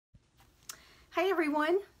Hi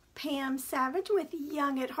everyone, Pam Savage with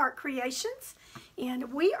Young at Heart Creations,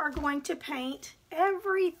 and we are going to paint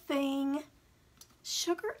everything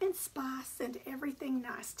sugar and spice and everything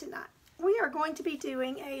nice tonight. We are going to be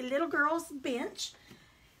doing a little girl's bench.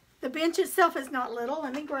 The bench itself is not little.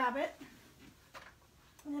 Let me grab it.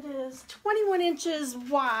 It is 21 inches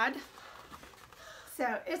wide,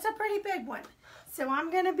 so it's a pretty big one. So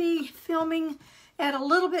I'm going to be filming at a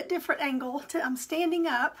little bit different angle. I'm standing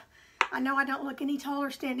up. I know I don't look any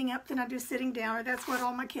taller standing up than I do sitting down, or that's what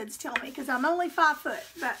all my kids tell me, because I'm only 5 foot.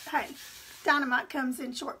 But hey, dynamite comes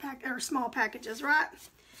in small packages, right?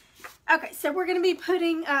 Okay, so we're going to be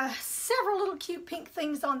putting several little cute pink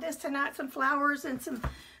things on this tonight, some flowers and some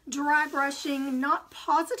dry brushing. Not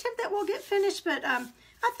positive that we'll get finished, but I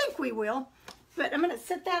think we will. But I'm going to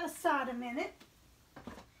set that aside a minute,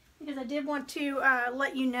 because I did want to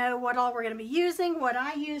let you know what all we're going to be using, what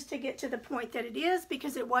I used to get to the point that it is,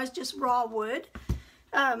 because it was just raw wood.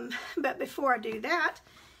 But before I do that,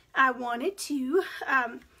 I wanted to,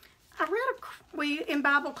 in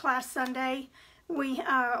Bible class Sunday,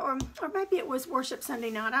 or maybe it was worship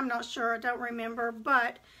Sunday night, I'm not sure, I don't remember,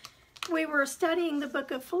 but we were studying the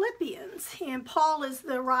book of Philippians, and Paul is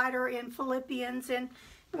the writer in Philippians, and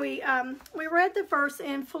we read the verse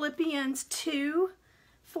in Philippians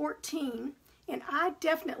 2:14, and I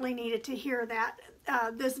definitely needed to hear that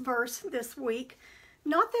this verse this week.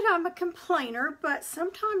 Not that I'm a complainer, but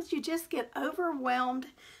sometimes you just get overwhelmed.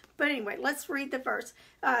 But anyway, let's read the verse.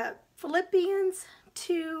 Philippians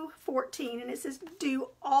 2:14, and it says,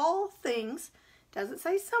 "Do all things," doesn't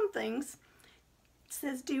say some things, it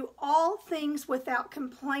says, "Do all things without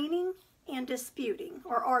complaining and disputing,"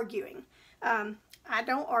 or arguing. I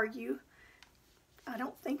don't argue. I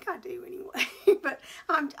don't think I do anyway, but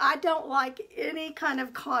I don't like any kind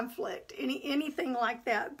of conflict, anything like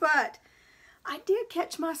that. But I did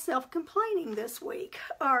catch myself complaining this week,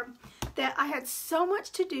 that I had so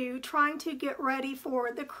much to do trying to get ready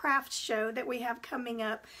for the craft show that we have coming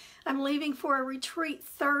up. I'm leaving for a retreat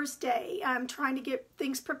Thursday. I'm trying to get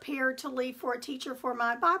things prepared to leave for a teacher for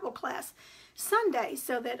my Bible class Sunday,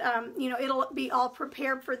 so that it'll be all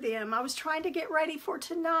prepared for them. I was trying to get ready for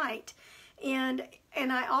tonight. And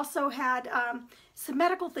I also had some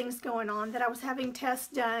medical things going on that I was having tests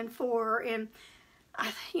done for, and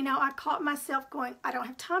I caught myself going, I don't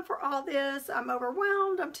have time for all this. I'm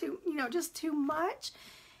overwhelmed. I'm just too much.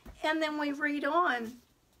 And then we read on,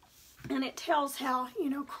 and it tells how,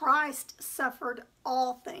 Christ suffered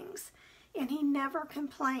all things, and he never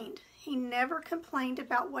complained. He never complained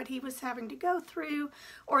about what he was having to go through,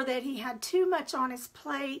 or that he had too much on his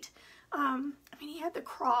plate. He had the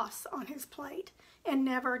cross on his plate, and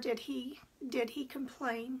never did he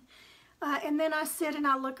complain. And then I sit and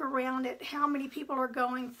I look around at how many people are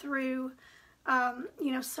going through,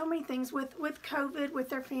 so many things with COVID, with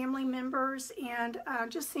their family members, and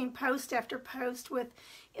just seeing post after post with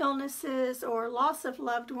illnesses or loss of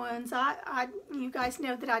loved ones. You guys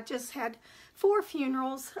know that I just had 4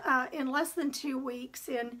 funerals in less than 2 weeks,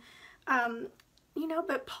 and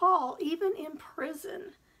but Paul, even in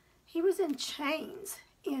prison, he was in chains,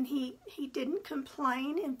 and he didn't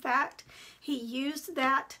complain. In fact, he used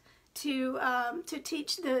that to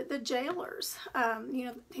teach the jailers,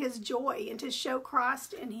 his joy, and to show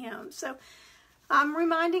Christ in him. So I'm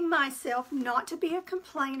reminding myself not to be a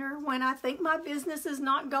complainer when I think my business is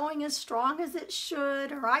not going as strong as it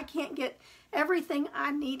should, or I can't get everything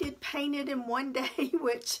I needed painted in one day,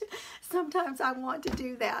 which sometimes I want to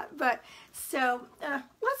do that. But so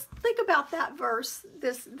let's think about that verse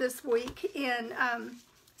this week, and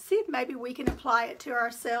see if maybe we can apply it to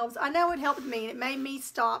ourselves. I know it helped me. It made me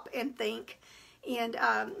stop and think, and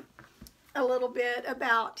a little bit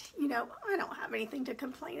about, I don't have anything to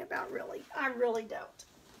complain about, really. I really don't.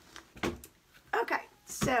 Okay,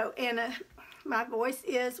 so, and my voice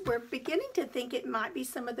we're beginning to think it might be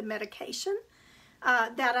some of the medication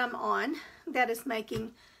that I'm on that is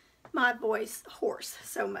making my voice hoarse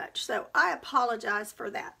so much. So I apologize for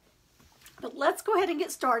that. But let's go ahead and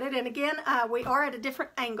get started. And again, we are at a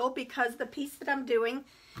different angle because the piece that I'm doing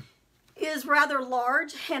is rather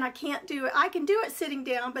large, and I can't do it. I can do it sitting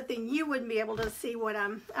down, but then you wouldn't be able to see what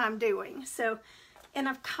I'm doing. So, and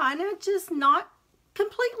I'm kind of just not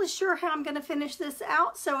completely sure how I'm going to finish this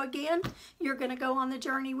out. So again, you're going to go on the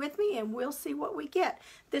journey with me, and we'll see what we get.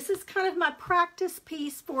 This is kind of my practice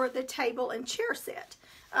piece for the table and chair set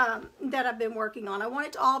that I've been working on. I want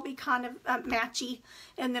it to all be kind of matchy,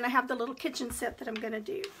 and then I have the little kitchen set that I'm going to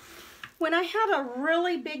do. When I have a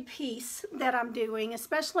really big piece that I'm doing,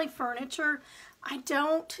 especially furniture, I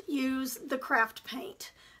don't use the craft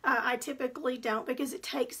paint. I typically don't because it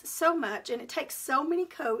takes so much and it takes so many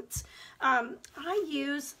coats. I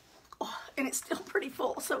use, and it's still pretty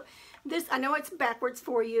full. So this, I know it's backwards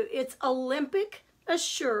for you. It's Olympic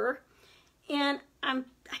Assure, and I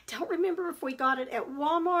don't remember if we got it at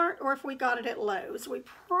Walmart or if we got it at Lowe's. We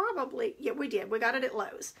probably, yeah, we did. We got it at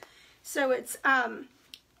Lowe's. So it's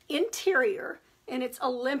interior, and it's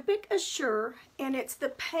Olympic Assure, and it's the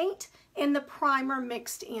paint and the primer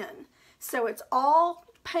mixed in. So it's all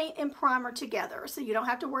paint and primer together, so you don't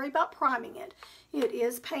have to worry about priming it. It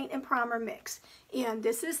is paint and primer mix. And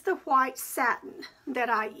this is the white satin that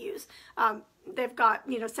I use. They've got,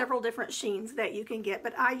 you know, several different sheens that you can get,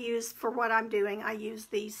 but I use, for what I'm doing, I use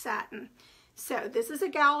the satin. So this is a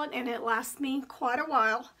gallon, and it lasts me quite a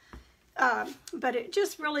while. But it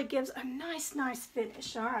just really gives a nice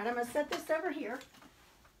finish. All right, I'm going to set this over here.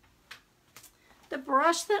 The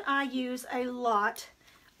brush that I use a lot,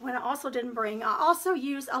 when I also didn't bring, I also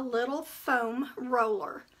use a little foam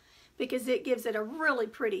roller because it gives it a really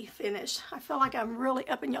pretty finish. I feel like I'm really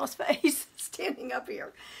up in y'all's face standing up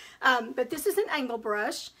here. But this is an angle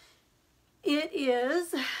brush. It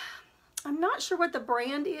is, I'm not sure what the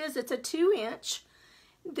brand is. It's a 2-inch.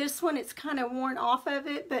 This one, it's kind of worn off of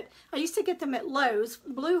it, but I used to get them at Lowe's,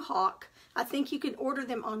 Blue Hawk. I think you can order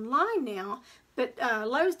them online now, but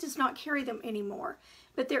Lowe's does not carry them anymore.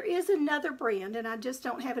 But there is another brand, and I just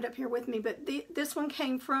don't have it up here with me, but this one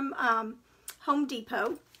came from Home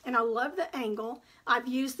Depot, and I love the angle. I've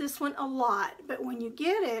used this one a lot, but when you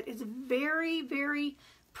get it, it's very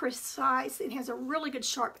precise. It has a really good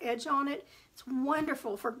sharp edge on it. It's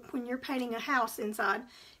wonderful for when you're painting a house inside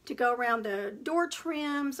to go around the door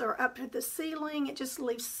trims or up to the ceiling. It just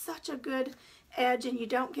leaves such a good edge, and you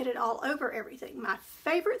don't get it all over everything. My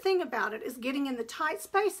favorite thing about it is getting in the tight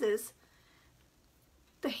spaces.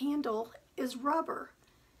 The handle is rubber.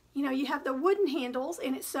 You know, you have the wooden handles,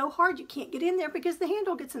 and it's so hard you can't get in there because the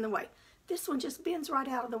handle gets in the way. This one just bends right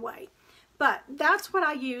out of the way. But that's what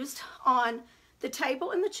I used on the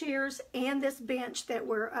table and the chairs and this bench that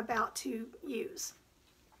we're about to use,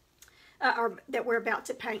 or that we're about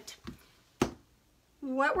to paint.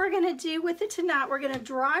 What we're going to do with it tonight, we're going to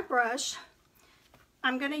dry brush.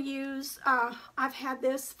 I'm going to use, I've had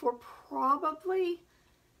this for probably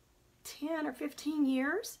 10 or 15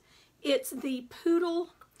 years. It's the Poodle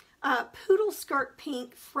Skirt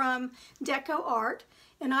Pink from Deco Art,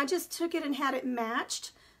 and I just took it and had it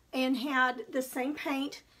matched and had the same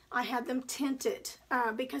paint. I had them tinted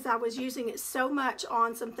because I was using it so much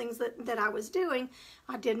on some things that I was doing.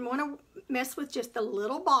 I didn't want to mess with just the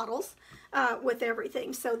little bottles with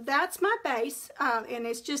everything. So that's my base, and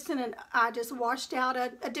it's just I just washed out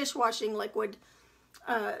a dishwashing liquid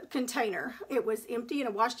container. It was empty, and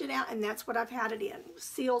I washed it out, and that's what I've had it in. It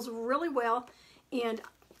seals really well, and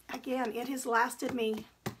again, it has lasted me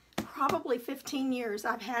probably 15 years.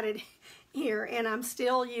 I've had it here, and I'm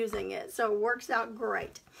still using it, so it works out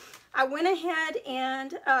great. I went ahead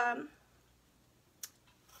and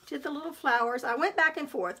did the little flowers. I went back and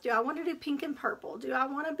forth. Do I want to do pink and purple? Do I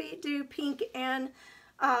want to do pink and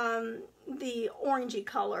the orangey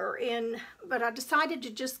color? But I decided to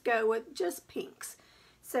just go with just pinks.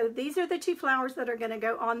 So these are the two flowers that are going to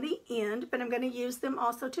go on the end, but I'm going to use them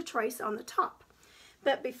also to trace on the top.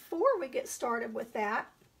 But before we get started with that,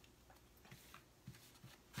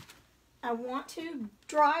 I want to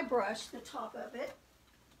dry brush the top of it.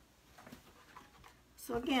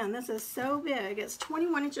 So again, this is so big. It's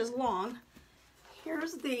 21 inches long.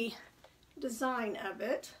 Here's the design of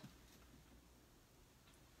it.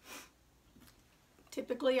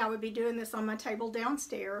 Typically, I would be doing this on my table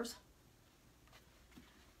downstairs,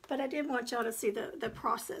 but I did want y'all to see the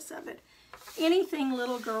process of it. Anything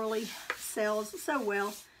little girly sells so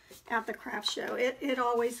well at the craft show. It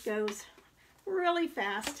always goes really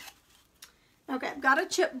fast. Okay, I've got a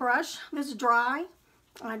chip brush. This is dry.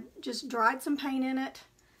 I just dried some paint in it.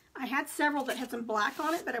 I had several that had some black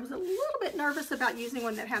on it, but I was a little bit nervous about using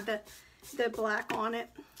one that had the black on it.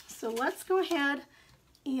 So let's go ahead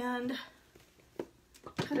and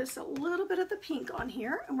put us a little bit of the pink on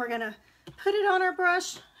here, and we're going to put it on our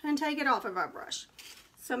brush and take it off of our brush.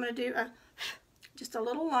 So I'm going to do just a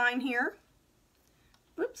little line here.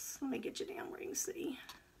 Oops, let me get you down where you can see.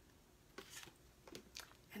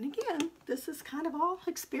 And again, this is kind of all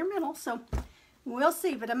experimental, so we'll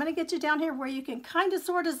see. But I'm going to get you down here where you can kind of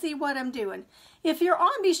sort of see what I'm doing. If you're on,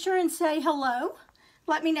 be sure and say hello.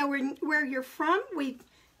 Let me know where you're from. We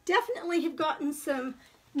definitely have gotten some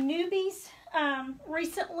newbies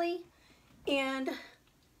recently. And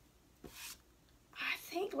I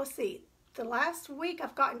think, let's see, the last week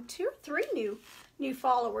I've gotten 2 or 3 new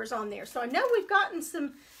followers on there. So I know we've gotten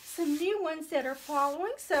some some new ones that are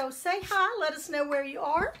following. So say hi, let us know where you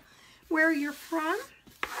are, where you're from,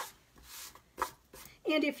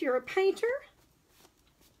 and if you're a painter.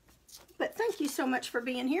 But thank you so much for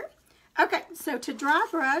being here. Okay, so to dry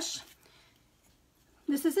brush,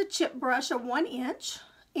 this is a chip brush, a 1 inch,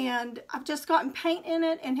 and I've just gotten paint in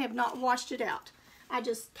it and have not washed it out. I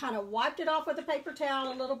just kind of wiped it off with a paper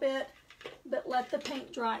towel a little bit, but let the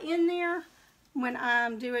paint dry in there. When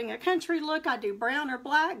I'm doing a country look, I do brown or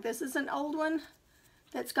black. This is an old one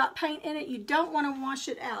that's got paint in it. You don't want to wash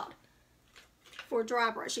it out for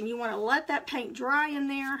dry brushing. You want to let that paint dry in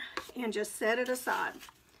there and just set it aside.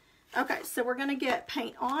 Okay, so we're going to get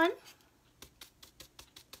paint on,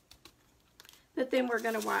 but then we're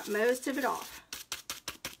going to wipe most of it off.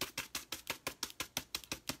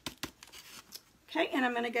 Okay, and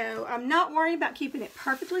I'm going to go, I'm not worrying about keeping it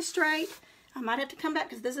perfectly straight. I might have to come back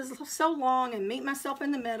because this is so long and meet myself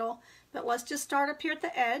in the middle, but let's just start up here at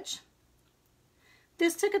the edge.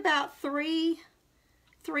 This took about three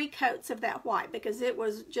coats of that white because it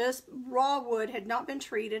was just raw wood, had not been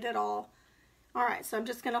treated at all. All right, so I'm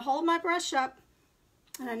just going to hold my brush up,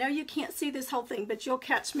 and I know you can't see this whole thing, but you'll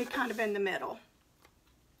catch me kind of in the middle.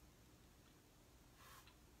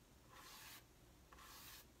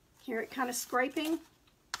 Hear it kind of scraping?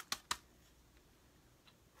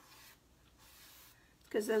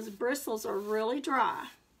 Because those bristles are really dry.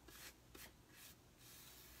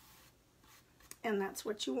 And that's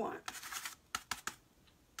what you want.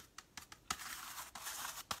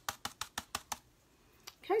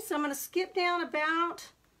 Okay, so I'm going to skip down about,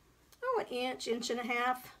 an inch, inch and a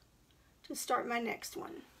half to start my next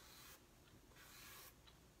one.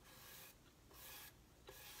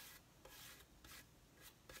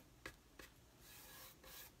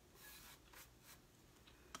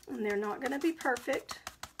 And they're not going to be perfect.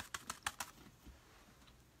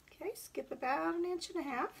 Okay, skip about an inch and a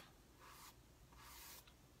half.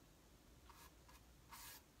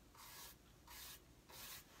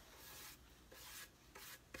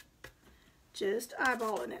 Just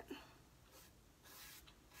eyeballing it.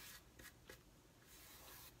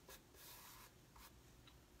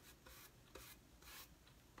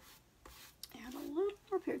 Add a little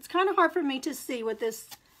more here. It's kind of hard for me to see with this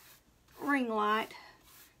ring light,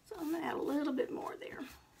 so I'm going to add a little bit more there.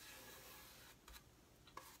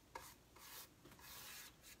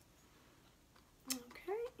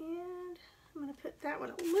 Okay, and I'm going to put that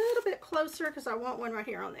one a little bit closer because I want one right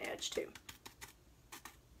here on the edge too.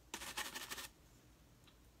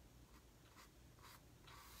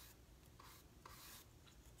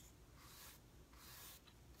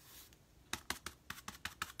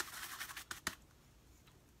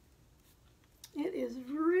 It is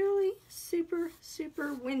really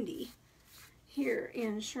super windy here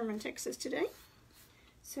in Sherman, Texas today.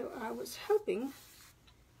 So I was hoping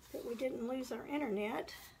that we didn't lose our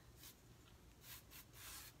internet.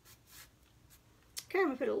 Okay, I'm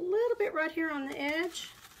going to put a little bit right here on the edge.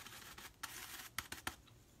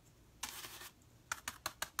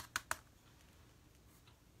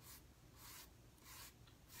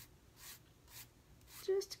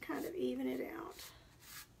 Just to kind of even it out.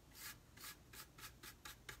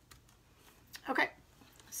 Okay,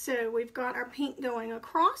 so we've got our pink going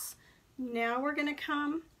across. Now we're going to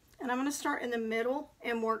come, and I'm going to start in the middle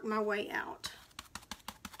and work my way out.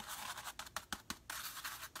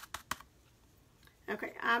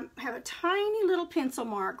 Okay, I have a tiny little pencil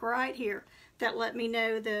mark right here that let me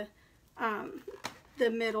know the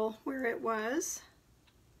middle where it was.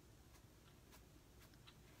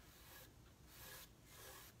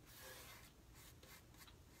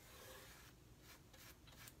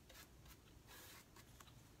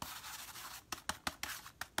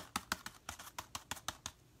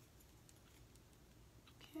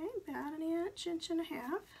 About an inch, inch and a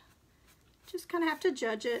half. Just kind of have to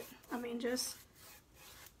judge it. I mean, just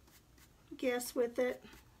guess with it.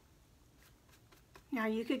 Now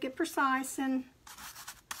you could get precise and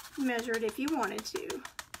measure it if you wanted to.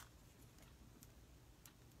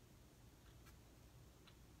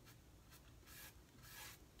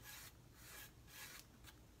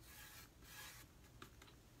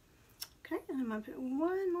 Okay, and I'm going to put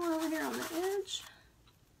one more over here on the edge.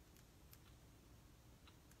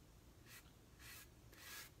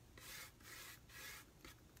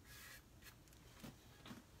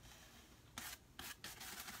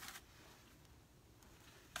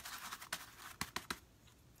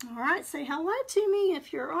 All right, say hello to me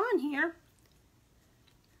if you're on here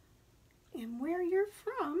and where you're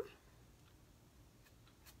from.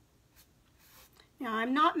 Now,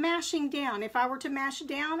 I'm not mashing down. If I were to mash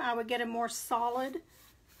down, I would get a more solid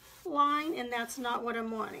line, and that's not what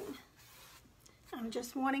I'm wanting. I'm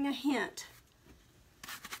just wanting a hint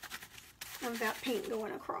of that paint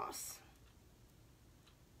going across.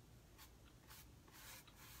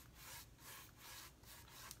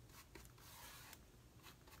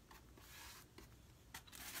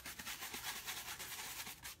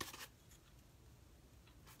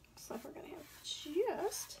 Looks like we're going to have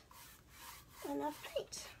just enough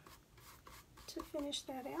paint to finish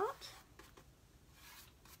that out.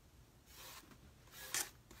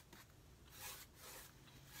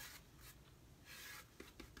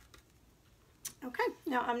 Okay,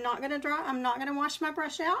 now I'm not going to wash my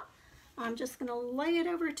brush out. I'm just going to lay it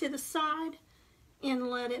over to the side and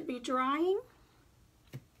let it be drying.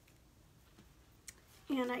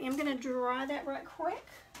 And I am going to dry that right quick.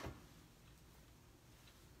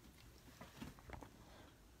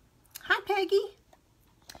 Hi, Peggy.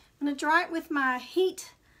 I'm going to dry it with my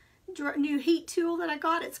new heat tool that I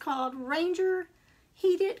got. It's called Ranger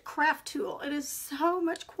Heated Craft Tool. It is so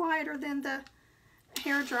much quieter than the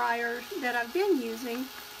hair dryer that I've been using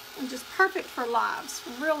and just perfect for lives.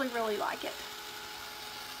 Really, really like it.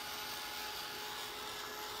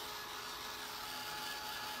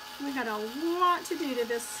 We got a lot to do to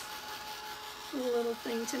this little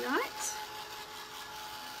thing tonight.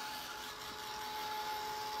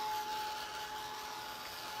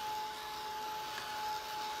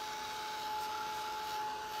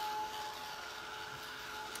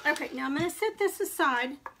 Okay, now I'm going to set this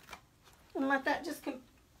aside and let that just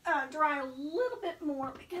dry a little bit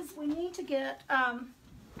more because we need to get,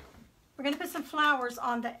 we're going to put some flowers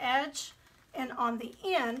on the edge and on the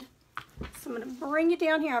end. So I'm going to bring you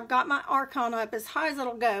down here. I've got my Archon up as high as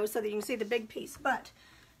it'll go so that you can see the big piece, but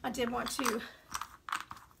I did want to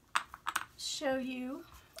show you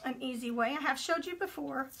an easy way. I have showed you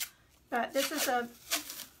before, but this is a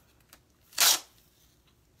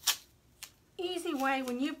easy way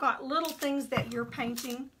when you've got little things that you're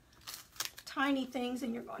painting, tiny things,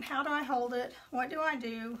 and you're going, how do I hold it? What do I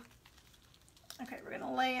do? Okay, we're going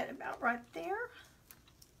to lay it about right there.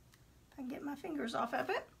 If I can get my fingers off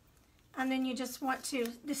of it. And then you just want to,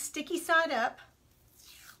 the sticky side up,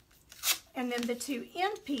 and then the two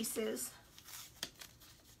end pieces,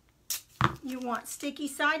 you want sticky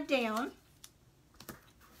side down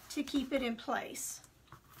to keep it in place.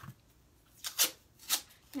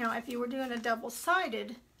 Now, if you were doing a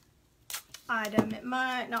double-sided item, it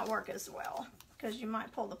might not work as well because you might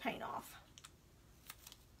pull the paint off.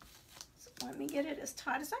 So let me get it as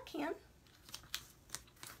tight as I can.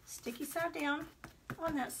 Sticky side down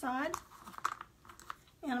on that side.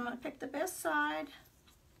 And I'm going to pick the best side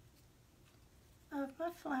of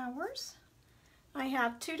my flowers. I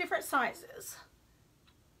have two different sizes.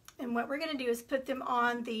 And what we're going to do is put them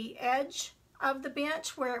on the edge of the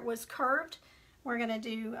bench where it was curved. We're going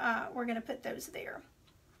to put those there.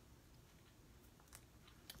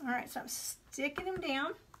 All right, so I'm sticking them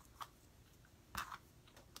down.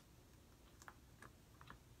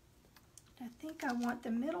 I think I want the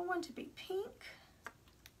middle one to be pink.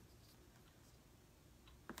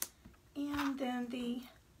 And then the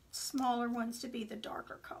smaller ones to be the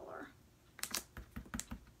darker color.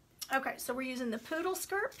 Okay, so we're using the Poodle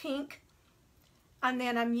Skirt Pink. And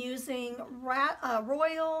then I'm using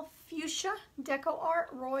Royal Fuchsia, Deco Art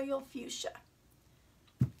Royal Fuchsia.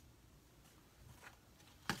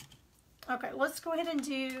 Okay, let's go ahead and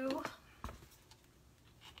do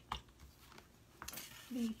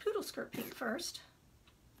the Poodle Skirt Pink first.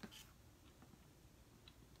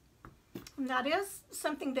 And that is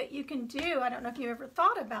something that you can do. I don't know if you ever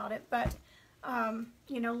thought about it, but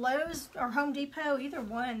you know, Lowe's or Home Depot, either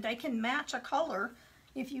one, they can match a color.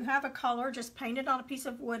 If you have a color, just paint it on a piece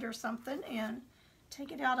of wood or something and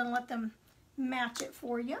take it out and let them match it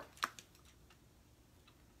for you.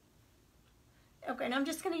 Okay, and I'm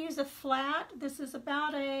just going to use a flat. This is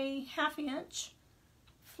about a 1/2 inch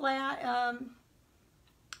flat.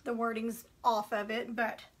 The wording's off of it,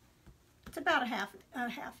 but it's about a half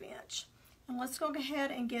inch. And let's go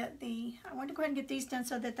ahead and get I want to go ahead and get these done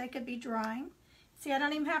so that they could be drying. See, I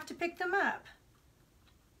don't even have to pick them up.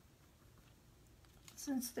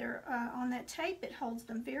 Since they're on that tape, it holds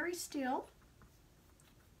them very still.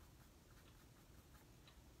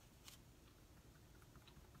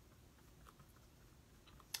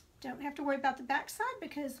 Don't have to worry about the back side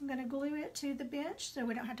because I'm going to glue it to the bench, so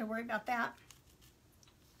we don't have to worry about that.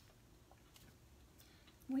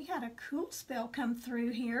 We had a cool spell come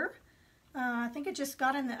through here. I think it just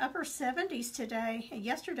got in the upper 70s today.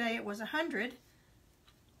 Yesterday it was 100.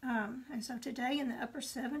 And so today in the upper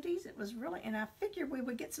 70s, it was really, and I figured we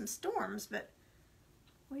would get some storms, but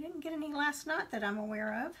we didn't get any last night that I'm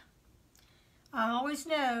aware of. I always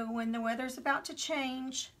know when the weather's about to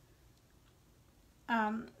change,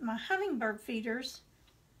 my hummingbird feeders,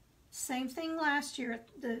 same thing last year at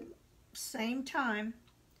the same time.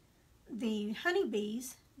 The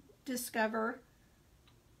honeybees discover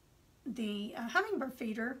the hummingbird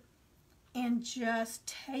feeder and just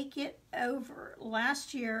take it over.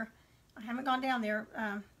 Last year, I haven't gone down there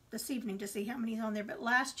this evening to see how many's on there, but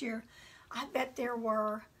last year, I bet there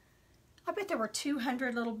were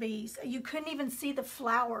 200 little bees. You couldn't even see the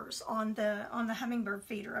flowers on the hummingbird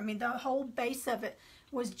feeder. I mean, the whole base of it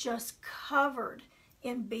was just covered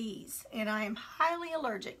in bees, and I am highly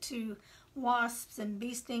allergic to wasps and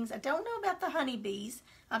bee stings. I don't know about the honeybees.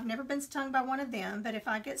 I've never been stung by one of them, but if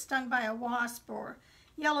I get stung by a wasp or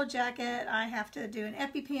yellow jacket, I have to do an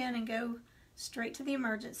EpiPen and go straight to the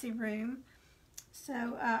emergency room.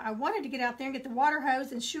 So I wanted to get out there and get the water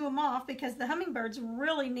hose and shoo them off, because the hummingbirds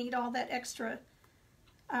really need all that extra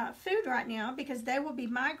food right now, because they will be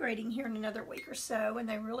migrating here in another week or so, and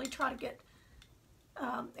they really try to get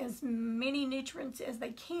as many nutrients as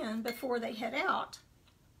they can before they head out.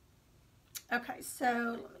 Okay,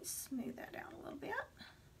 so let me smooth that out a little bit.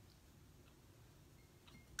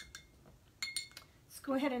 Let's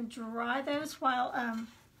go ahead and dry those while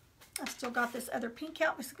I've still got this other pink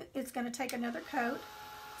out. It's going to take another coat.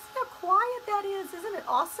 See how quiet that is? Isn't it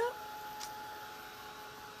awesome?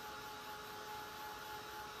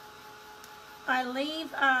 I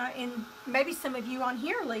leave, and maybe some of you on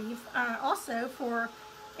here leave also for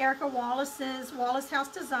Erica Wallace's Wallace House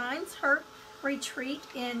Designs, her retreat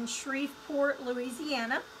in Shreveport,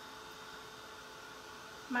 Louisiana.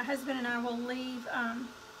 My husband and I will leave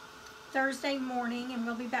Thursday morning, and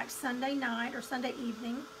we'll be back Sunday night or Sunday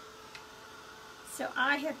evening. So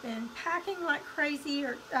I have been packing like crazy,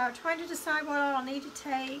 or trying to decide what I'll need to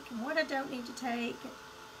take and what I don't need to take.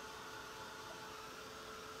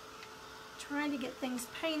 Trying to get things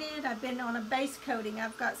painted. I've been on a base coating.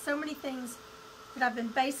 I've got so many things that I've been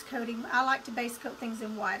base coating. I like to base coat things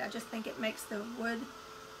in white. I just think it makes the wood,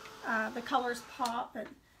 the colors pop. And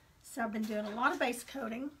so I've been doing a lot of base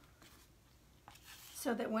coating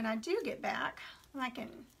so that when I do get back, I can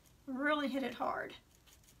really hit it hard.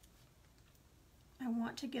 I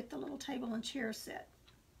want to get the little table and chair set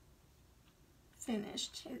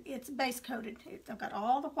finished. It's base coated. I've got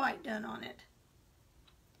all the white done on it.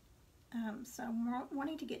 So I'm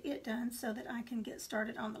wanting to get it done so that I can get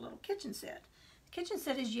started on the little kitchen set. The kitchen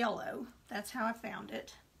set is yellow. That's how I found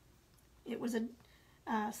it. It was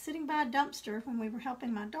sitting by a dumpster when we were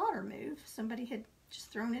helping my daughter move. Somebody had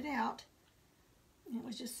just thrown it out. It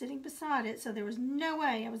was just sitting beside it, so there was no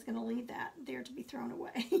way I was going to leave that there to be thrown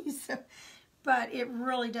away. But it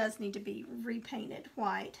really does need to be repainted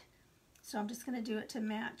white. So I'm just going to do it to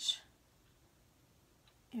match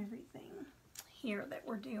everything here that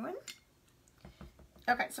we're doing.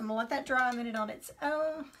 Okay, so I'm going to let that dry a minute on its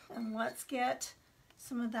own, and let's get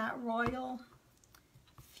some of that royal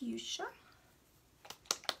fuchsia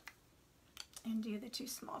and do the two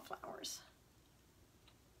small flowers.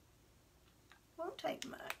 Won't take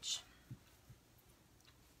much.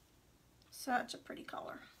 Such a pretty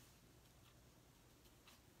color.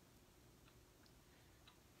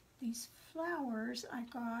 These flowers I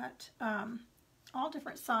got all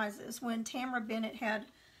different sizes. When Tamara Bennett had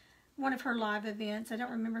one of her live events, I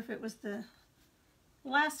don't remember if it was the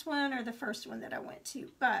last one or the first one that I went to,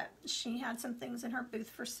 but she had some things in her booth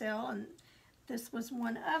for sale, and this was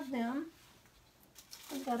one of them.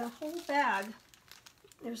 I've got a whole bag.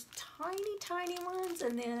 There's tiny, tiny ones,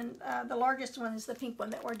 and then the largest one is the pink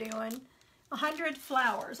one that we're doing. 100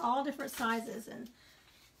 flowers, all different sizes, and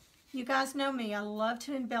you guys know me. I love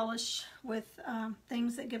to embellish with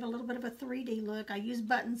things that give a little bit of a 3D look. I use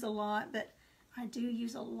buttons a lot, but I do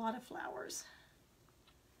use a lot of flowers,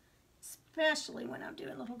 especially when I'm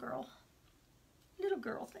doing little girl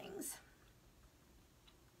things.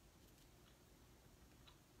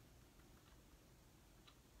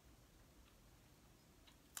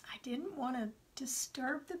 I didn't want to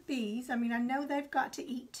disturb the bees. I mean, I know they've got to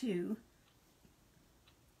eat too.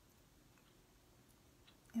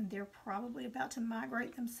 And they're probably about to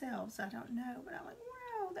migrate themselves. I don't know, but I'm like,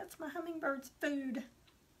 wow, that's my hummingbird's food.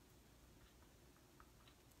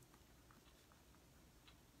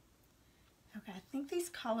 Okay, I think these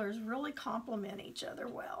colors really complement each other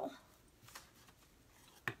well.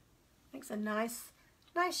 Makes a nice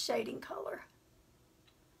shading color.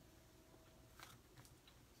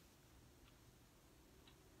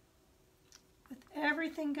 With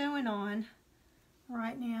everything going on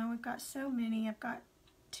right now, we've got so many. I've got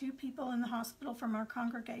 2 people in the hospital from our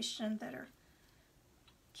congregation that are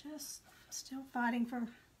just still fighting for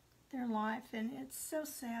their life, and it's so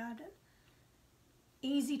sad.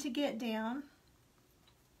 Easy to get down,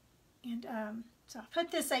 and So I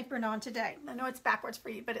put this apron on today. I know it's backwards for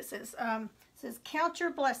you, but it says count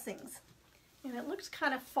your blessings. And it looks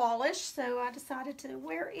kind of fallish, so I decided to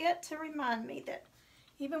wear it to remind me that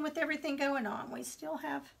even with everything going on, we still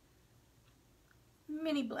have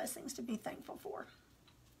many blessings to be thankful for.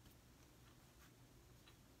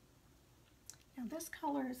 Now this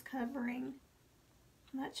color is covering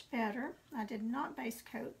much better. I did not base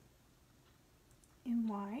coat in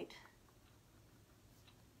white.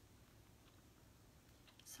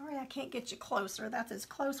 Sorry I can't get you closer. That's as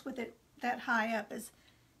close with it that high up as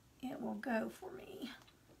it will go for me.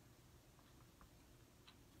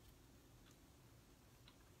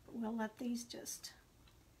 But we'll let these just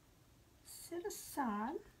sit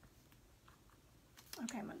aside.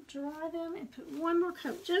 Okay, I'm going to dry them and put one more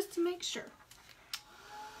coat just to make sure.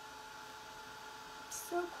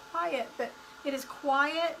 So quiet, but it is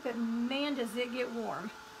quiet, but man, does it get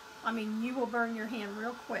warm. I mean, you will burn your hand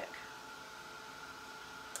real quick.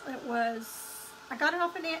 I got it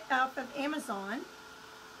off of Amazon.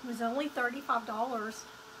 It was only $35.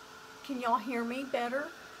 Can y'all hear me better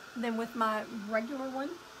than with my regular one?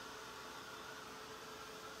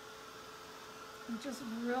 It just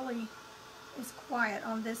really is quiet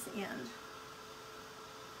on this end.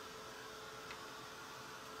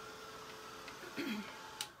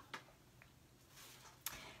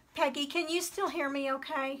 Peggy, can you still hear me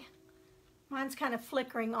okay? Mine's kind of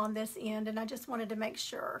flickering on this end, and I just wanted to make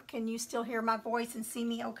sure. Can you still hear my voice and see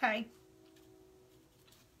me okay?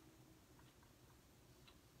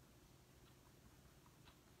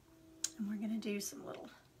 And we're going to do some little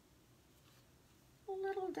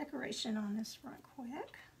decoration on this front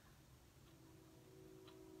quick.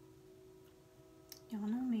 Y'all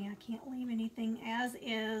know me, I can't leave anything as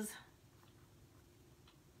is.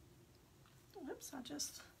 Whoops, I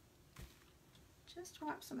just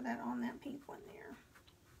drop some of that on that pink one there.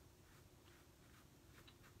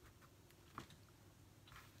 I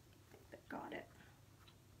think that got it.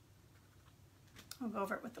 I'll go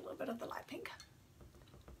over it with a little bit of the light pink.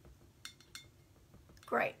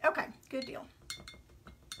 Great, okay, good deal.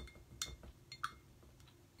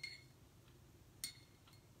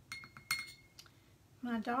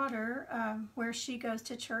 My daughter, where she goes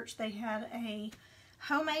to church, they had a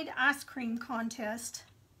homemade ice cream contest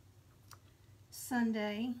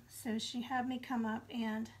Sunday, so she had me come up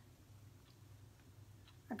and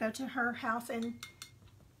I go to her house and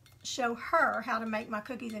show her how to make my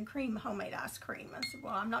cookies and cream homemade ice cream. I said,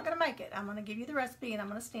 well, I'm not going to make it. I'm going to give you the recipe and I'm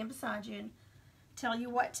going to stand beside you and tell you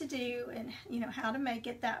what to do and, you know, how to make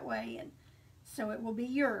it that way, and so it will be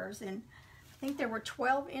yours. And I think there were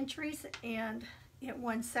 12 entries and it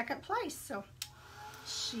won second place, so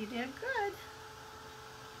she did good.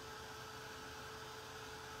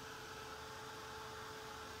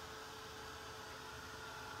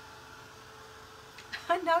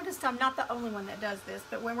 I noticed I'm not the only one that does this,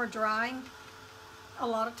 but when we're drying, a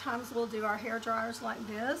lot of times we'll do our hair dryers like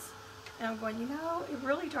this. And I'm going, you know, it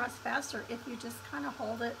really dries faster if you just kind of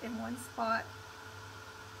hold it in one spot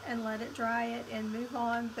and let it dry it and move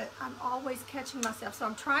on. But I'm always catching myself. So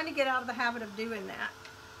I'm trying to get out of the habit of doing that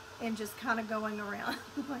and just kind of going around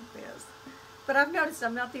like this. But I've noticed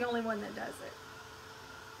I'm not the only one that does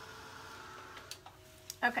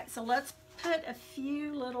it. Okay, so let's put a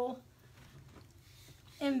few little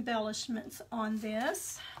embellishments on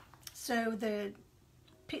this. So the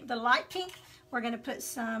light pink, we're going to put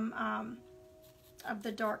some of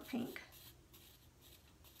the dark pink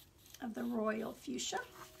of the royal fuchsia.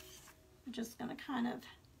 I'm just going to kind of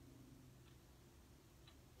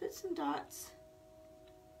put some dots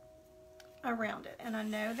around it. And I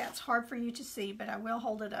know that's hard for you to see, but I will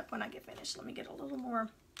hold it up when I get finished. Let me get a little more.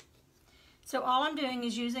 So all I'm doing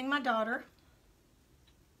is using my daughter,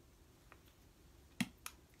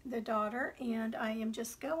 and I am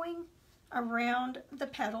just going around the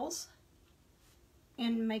petals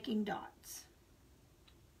and making dots.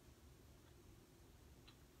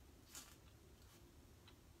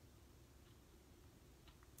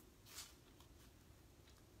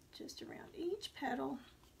 Just around each petal.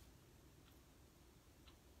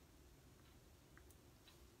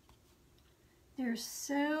 There's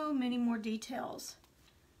so many more details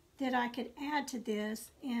that I could add to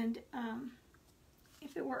this, and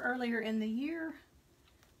if it were earlier in the year,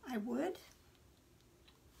 I would,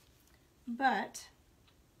 but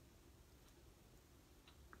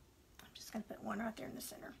I'm just going to put one right there in the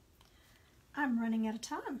center. I'm running out of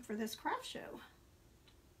time for this craft show.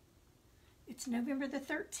 It's November the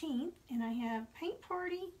 13th, and I have paint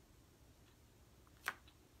party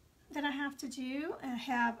that I have to do. I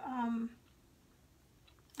have,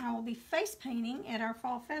 I will be face painting at our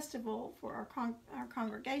fall festival for our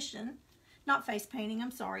congregation. not face painting,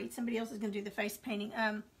 I'm sorry. Somebody else is going to do the face painting.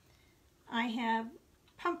 I have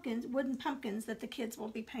pumpkins, wooden pumpkins that the kids will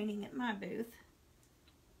be painting at my booth.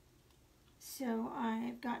 So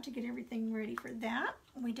I've got to get everything ready for that.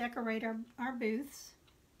 We decorate our booths.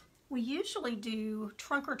 We usually do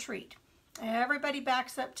trunk or treat. Everybody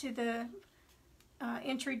backs up to the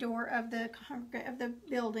entry door of the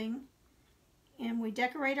building, and we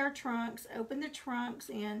decorate our trunks, open the trunks,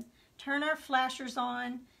 and turn our flashers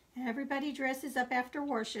on. Everybody dresses up after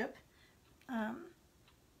worship.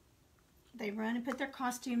 They run and put their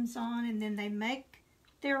costumes on, and then they make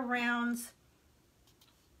their rounds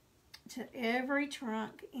to every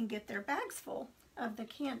trunk and get their bags full of the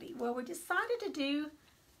candy. Well, we decided to do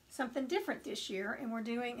something different this year, and we're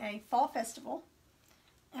doing a fall festival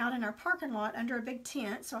out in our parking lot under a big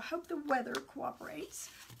tent, so I hope the weather cooperates.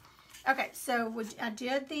 Okay, so I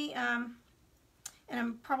did the, and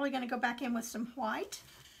I'm probably going to go back in with some white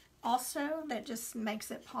also. That just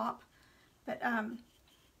makes it pop. But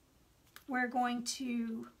we're going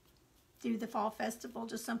to do the fall festival,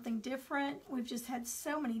 just something different. We've just had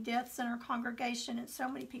so many deaths in our congregation and so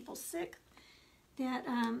many people sick that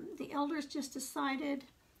the elders just decided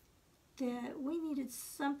that we needed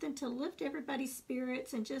something to lift everybody's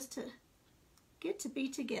spirits and just to get to be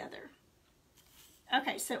together.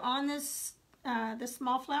 Okay, so on this, the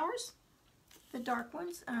small flowers, the dark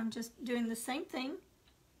ones, I'm just doing the same thing,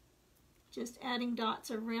 just adding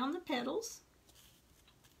dots around the petals.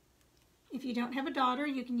 If you don't have a daughter,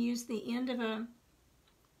 you can use the end of a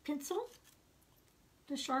pencil,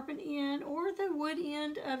 the sharpened end, or the wood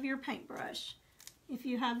end of your paintbrush, if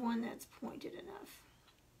you have one that's pointed enough.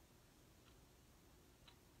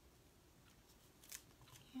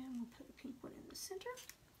 And we'll put a pink one in the center.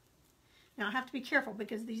 Now I have to be careful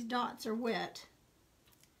because these dots are wet,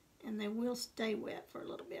 and they will stay wet for a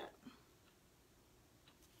little bit.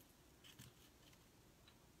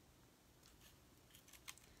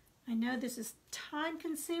 I know this is time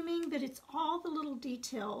consuming, but it's all the little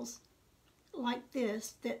details like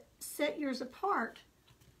this that set yours apart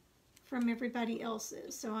from everybody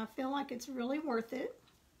else's. So I feel like it's really worth it.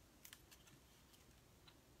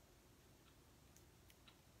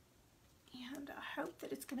 And I hope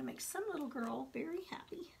that it's going to make some little girl very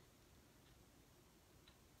happy.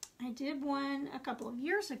 I did one a couple of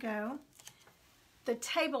years ago. The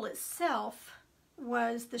table itself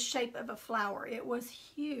was the shape of a flower. It was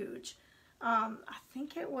huge. I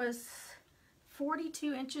think it was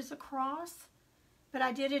 42 inches across, but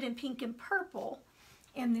I did it in pink and purple,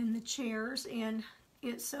 and then the chairs, and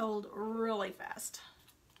it sold really fast.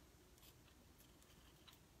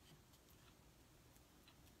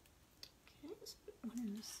 Okay, let's put one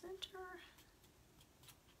in the center.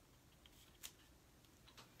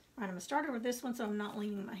 All right, I'm going to start over this one so I'm not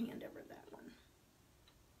leaning my hand over that one.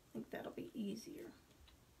 I think that'll be easier.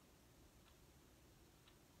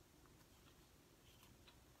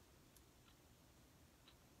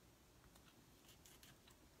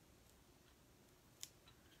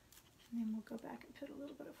 And then we'll go back and put a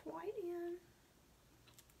little bit of white in.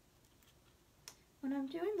 When I'm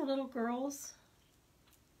doing the little girls,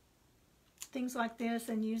 things like this,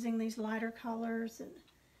 and using these lighter colors and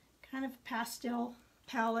kind of pastel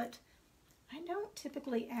palette, I don't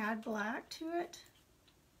typically add black to it.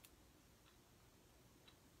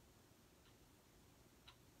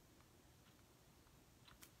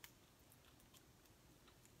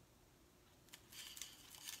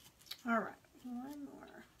 All right, one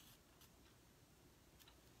more.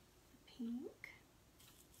 Pink.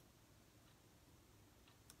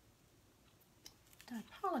 I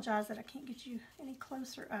apologize that I can't get you any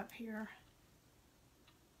closer up here.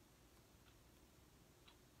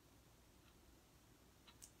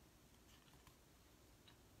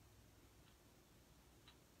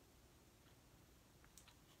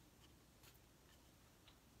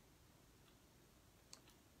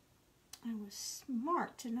 I was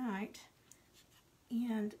smart tonight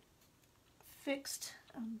and fixed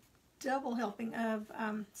a double helping of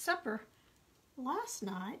supper last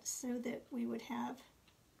night so that we would have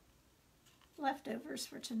leftovers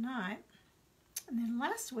for tonight. And then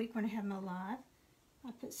last week when I had my live,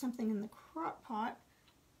 I put something in the crock pot.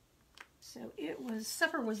 So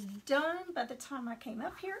supper was done by the time I came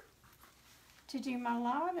up here to do my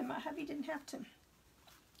live, and my hubby didn't have to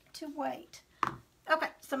wait. Okay,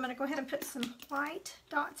 so I'm going to go ahead and put some white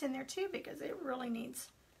dots in there too, because it really needs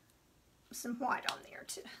some white on there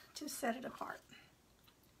to set it apart,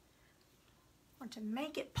 or to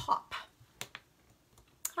make it pop.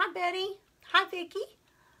 Hi Betty. Hi Vicki.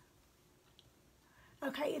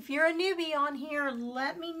 Okay, if you're a newbie on here,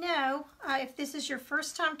 let me know if this is your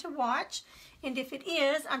first time to watch. And if it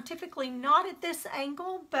is, I'm typically not at this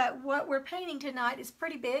angle, but what we're painting tonight is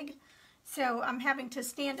pretty big. So I'm having to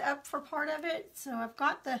stand up for part of it. So I've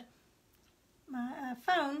got my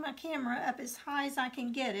phone, my camera, up as high as I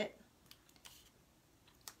can get it.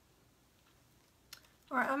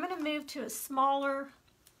 All right, I'm going to move to a smaller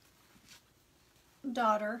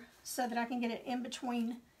dotter so that I can get it in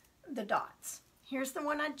between the dots. Here's the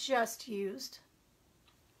one I just used.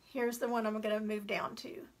 Here's the one I'm going to move down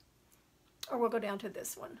to. Or we'll go down to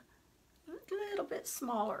this one. A little bit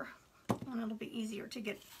smaller. And it'll be easier to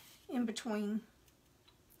get in between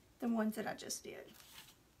the ones that I just did.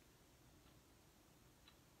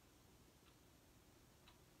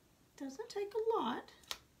 Doesn't take a lot.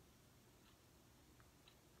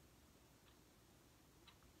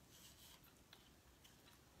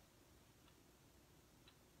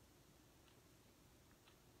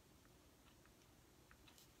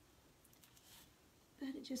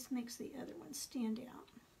 But it just makes the other one stand out.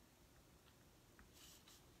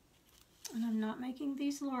 And I'm not making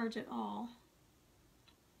these large at all.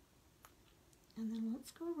 And then let's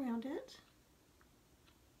go around it.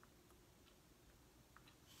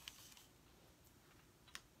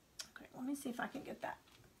 Okay, let me see if I can get that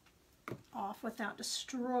off without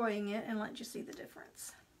destroying it and let you see the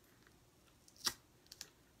difference.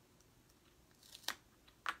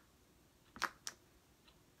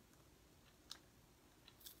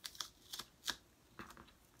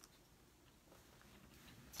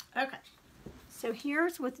 Okay, so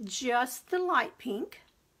here's with just the light pink.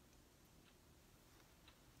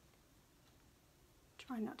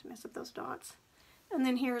 Try not to mess up those dots. And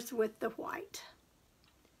then here's with the white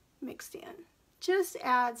mixed in. Just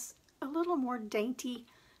adds a little more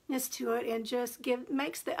daintiness to it and just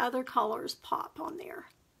makes the other colors pop on there.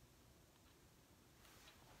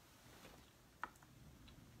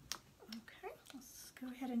 Okay, let's go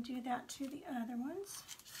ahead and do that to the other ones.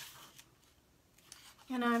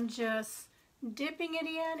 And I'm just dipping it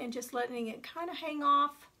in and just letting it kind of hang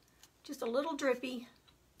off, just a little drippy.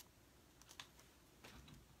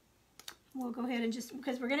 We'll go ahead and just,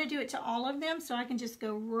 because we're going to do it to all of them, so I can just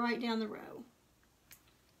go right down the row.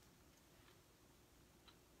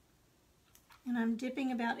 And I'm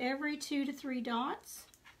dipping about every 2 to 3 dots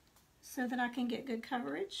so that I can get good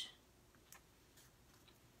coverage.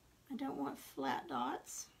 I don't want flat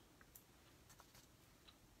dots.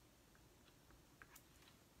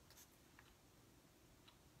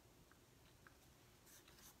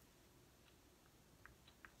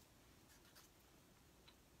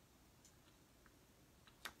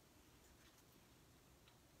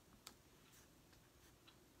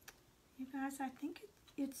 You guys, I think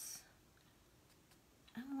it's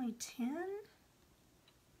only 10,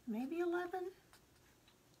 maybe 11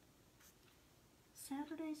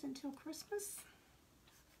 Saturdays until Christmas.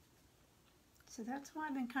 So that's why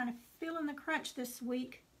I've been kind of feeling the crunch this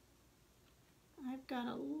week. I've got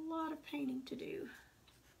a lot of painting to do.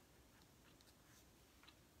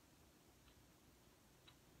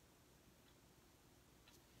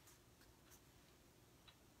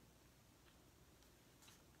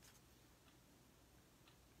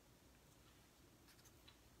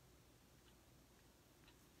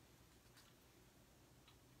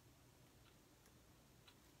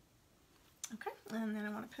 Okay, and then I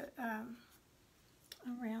want to put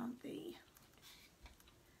around the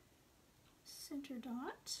center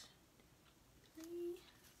dot. 3,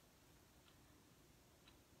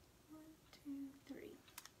 1, 2, 3.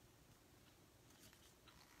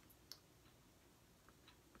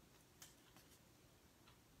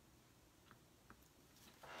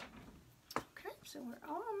 Okay, so we're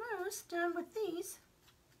almost done with these.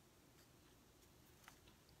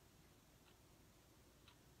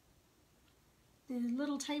 The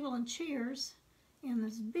little table and chairs and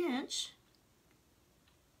this bench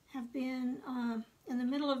have been in the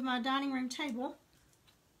middle of my dining room table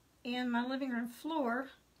and my living room floor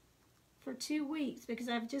for 2 weeks because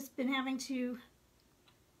I've just been having to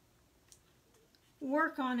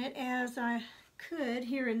work on it as I could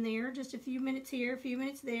here and there, just a few minutes here, a few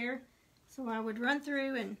minutes there. So I would run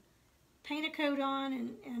through and paint a coat on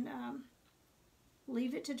and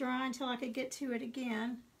leave it to dry until I could get to it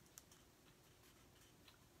again.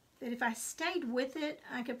 But if I stayed with it,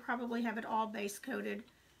 I could probably have it all base coated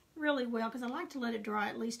really well because I like to let it dry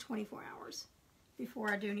at least 24 hours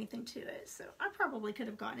before I do anything to it. So I probably could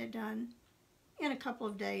have gotten it done in a couple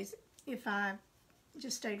of days if I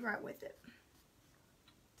just stayed right with it.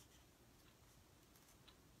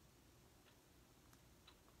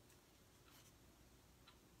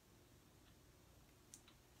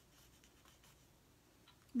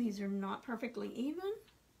 These are not perfectly even.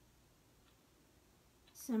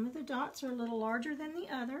 Some of the dots are a little larger than the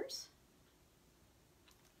others.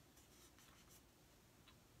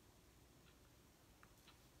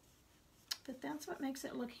 But that's what makes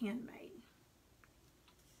it look handmade.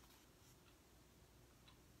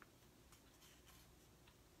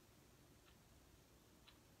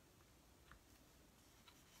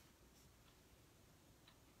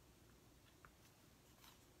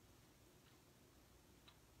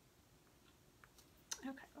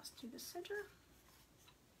 Okay, let's do the center.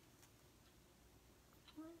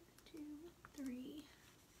 1, 2, 3.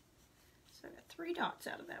 So I got 3 dots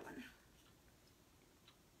out of that one.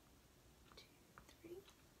 2, 3.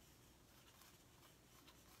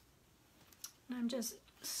 And I'm just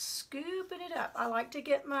scooping it up. I like to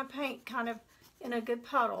get my paint kind of in a good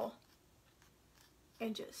puddle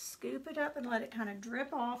and just scoop it up and let it kind of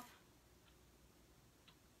drip off.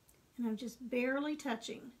 And I'm just barely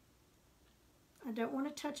touching. I don't want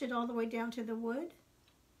to touch it all the way down to the wood,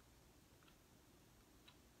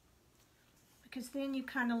 because then you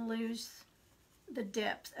kind of lose the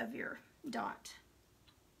depth of your dot.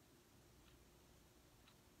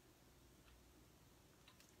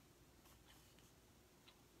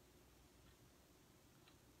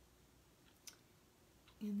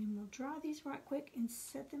 And then we'll draw these right quick and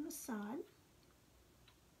set them aside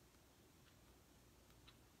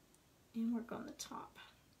and work on the top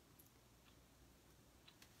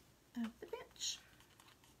of the bench.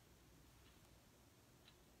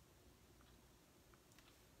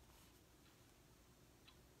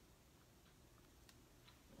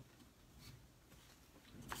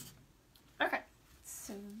 Okay,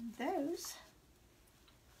 so those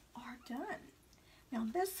are done. Now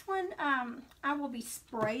this one, I will be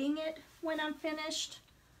spraying it when I'm finished.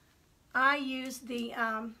 I use the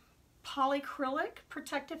polyacrylic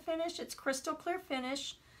protective finish. It's crystal clear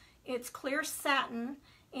finish. It's clear satin,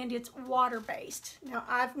 and it's water-based. Now,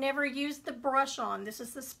 I've never used the brush-on. This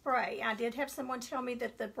is the spray. I did have someone tell me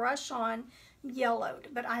that the brush-on yellowed,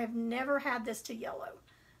 but I have never had this to yellow.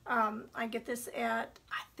 I get this at,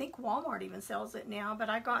 I think Walmart even sells it now, but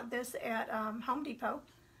I got this at Home Depot.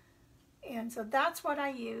 And so that's what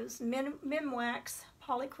I use. Minwax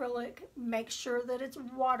polyacrylic. Make sure that it's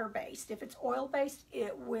water-based. If it's oil-based,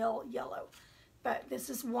 it will yellow. But this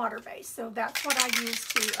is water-based, so that's what I use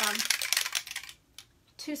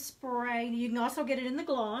to spray. You can also get it in the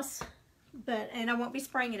gloss, and I won't be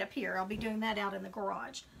spraying it up here. I'll be doing that out in the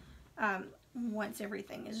garage once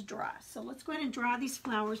everything is dry. So let's go ahead and dry these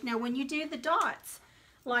flowers. Now, when you do the dots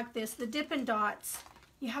like this, the Dippin' Dots,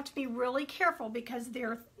 you have to be really careful because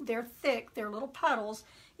they're thick, they're little puddles.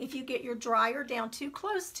 If you get your dryer down too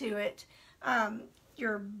close to it,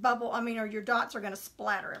 your your dots are going to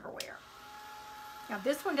splatter everywhere. Now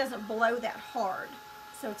this one doesn't blow that hard,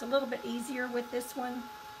 so it's a little bit easier with this one.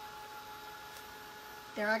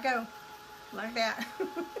 There I go, like that.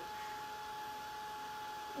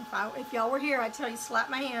 If y'all were here, I'd tell you slap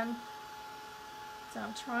my hand. So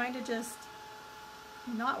I'm trying to just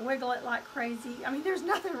not wiggle it like crazy. I mean, there's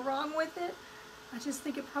nothing wrong with it. I just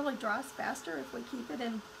think it probably dries faster if we keep it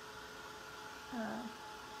in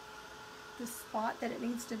the spot that it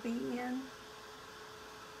needs to be in.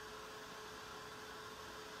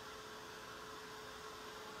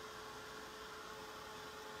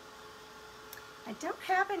 I don't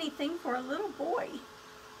have anything for a little boy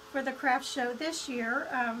for the craft show this year.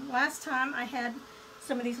 Last time I had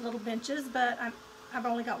some of these little benches, but I've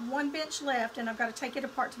only got one bench left, and I've got to take it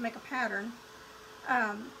apart to make a pattern.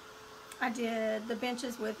 I did the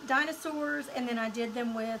benches with dinosaurs, and then I did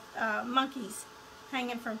them with monkeys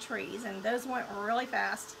hanging from trees, and those went really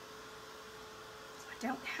fast. So I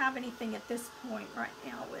don't have anything at this point right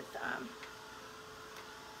now with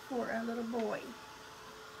for a little boy.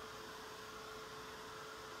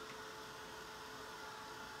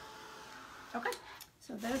 Okay,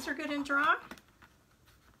 so those are good and dry.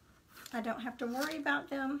 I don't have to worry about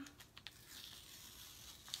them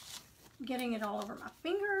getting it all over my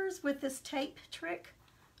fingers with this tape trick.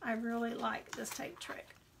 I really like this tape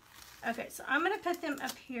trick. Okay, so I'm going to put them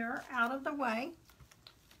up here out of the way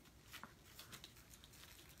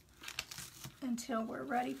until we're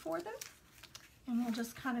ready for them. And we'll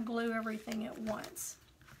just kind of glue everything at once.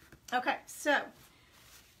 Okay, so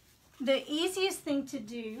the easiest thing to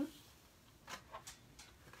do,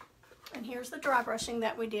 and here's the dry brushing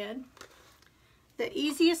that we did. The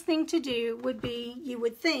easiest thing to do would be, you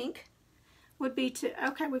would think, would be to,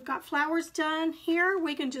 okay, we've got flowers done here.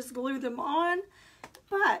 We can just glue them on.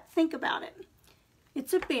 But think about it.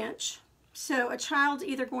 It's a bench, so a child's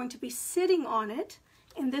either going to be sitting on it,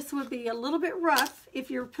 And this would be a little bit rough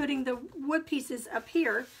if you're putting the wood pieces up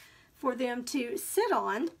here for them to sit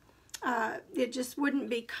on. It just wouldn't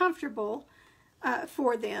be comfortable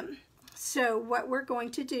for them. So what we're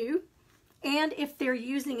going to do, and if they're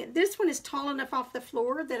using it, this one is tall enough off the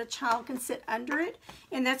floor that a child can sit under it.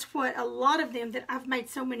 And that's what a lot of them, that I've made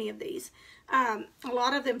so many of these, a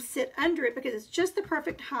lot of them sit under it because it's just the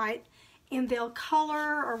perfect height, and they'll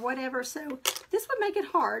color or whatever. So this would make it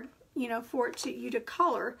hard, you know, for you to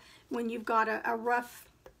color when you've got a rough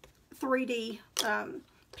 3D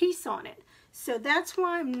piece on it. So that's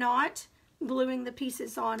why I'm not gluing the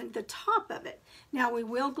pieces on the top of it. Now we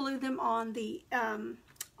will glue them on the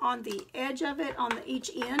edge of it, on each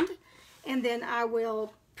end, and then I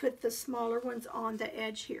will put the smaller ones on the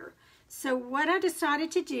edge here. So what I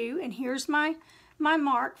decided to do, and here's my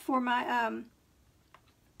mark for my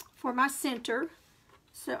center.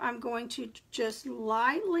 So I'm going to just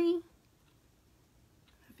lightly, my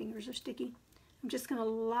fingers are sticky, I'm just going to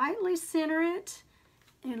lightly center it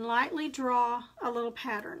and lightly draw a little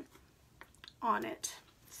pattern on it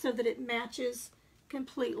so that it matches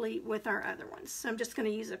completely with our other ones. So I'm just going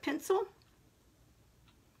to use a pencil.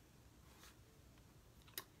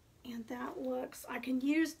 And that looks, I can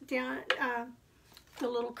use down the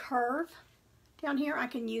little curve down here. I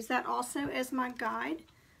can use that also as my guide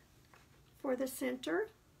for the center.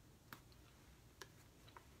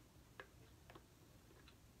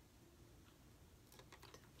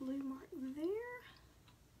 The blue mark there.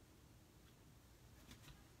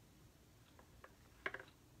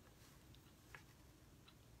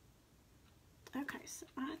 Okay, so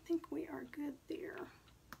I think we are good there.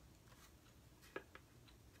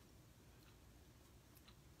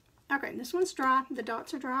 Okay, this one's dry. The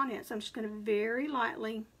dots are dry on it, so I'm just going to very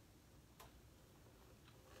lightly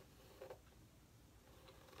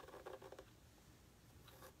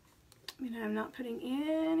I'm not putting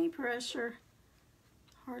any pressure,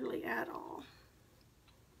 hardly at all.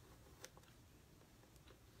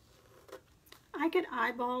 I could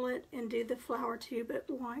eyeball it and do the flower too, but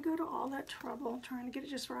why go to all that trouble trying to get it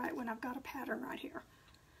just right when I've got a pattern right here?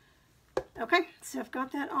 Okay, so I've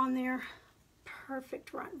got that on there.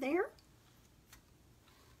 Perfect right there.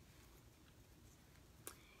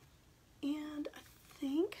 And I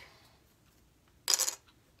think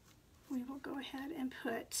we will go ahead and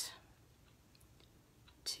put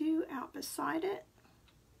 2 out beside it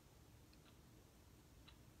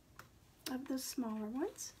of the smaller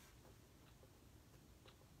ones.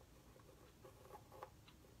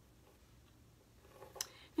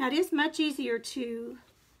 Now it is much easier to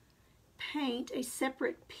paint a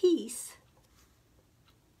separate piece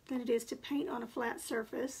than it is to paint on a flat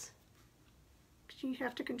surface, because you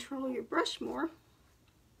have to control your brush more.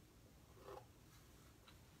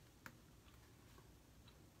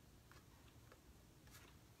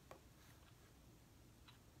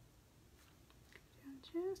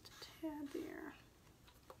 Just a tad there.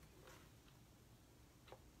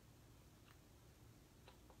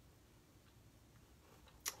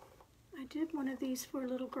 I did one of these for a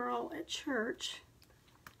little girl at church.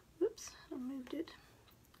 Oops, I moved it.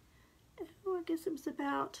 Oh, I guess it was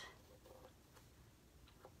about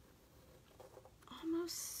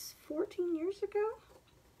almost 14 years ago.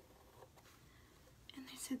 And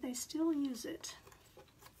they said they still use it.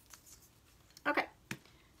 Okay,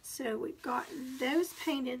 so we've got those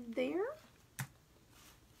painted there.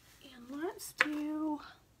 And let's do,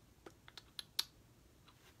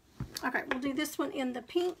 okay, we'll do this one in the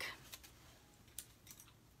pink.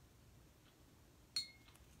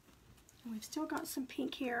 And we've still got some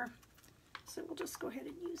pink here, so we'll just go ahead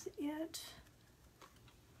and use it.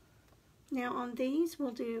 Now on these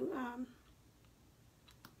we'll do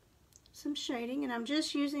some shading, and I'm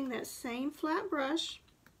just using that same flat brush.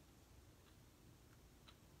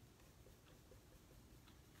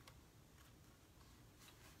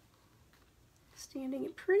 Standing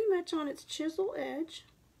it pretty much on its chisel edge.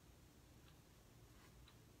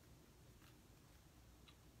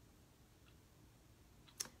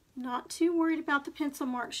 Not too worried about the pencil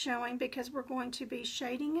marks showing, because we're going to be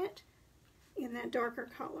shading it in that darker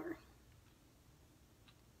color.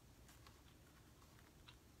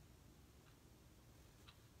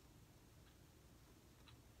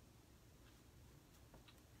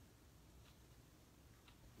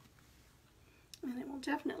 And it will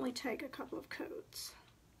definitely take a couple of coats.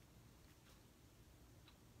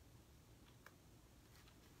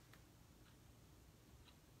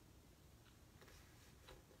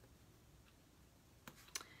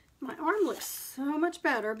 My arm looks so much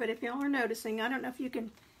better, but if y'all are noticing, I don't know if you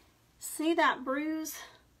can see that bruise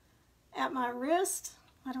at my wrist.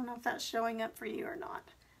 I don't know if that's showing up for you or not.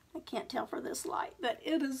 I can't tell for this light, but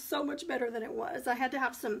it is so much better than it was. I had to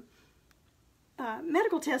have some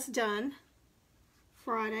medical tests done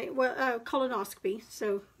Friday. Well, colonoscopy.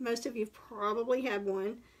 So most of you probably had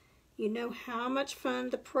one. You know how much fun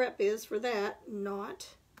the prep is for that. Not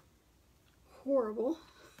horrible.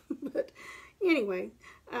 But anyway,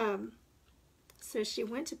 so she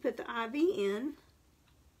went to put the IV in.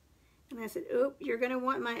 And I said, "Oop, you're going to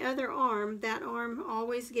want my other arm. That arm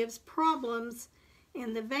always gives problems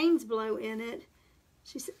and the veins blow in it."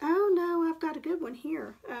 She said, "Oh no, I've got a good one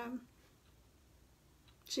here."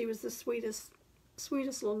 She was the sweetest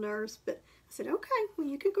little nurse. But I said, "Okay, well,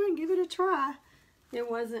 you could go and give it a try." It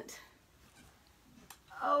wasn't,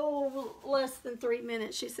 less than 3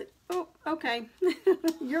 minutes. She said, "Oh, okay,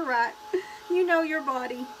 you're right. You know your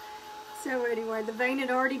body." So anyway, the vein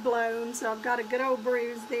had already blown, so I've got a good old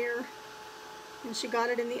bruise there. And she got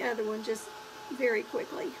it in the other one just very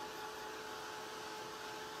quickly.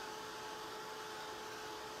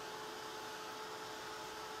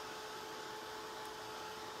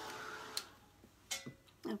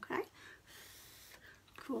 Okay.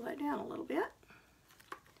 Cool that down a little bit.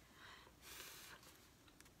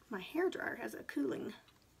 My hairdryer has a cooling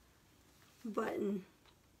button.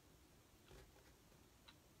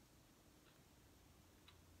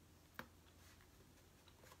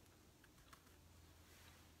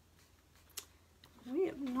 We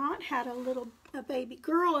have not had a baby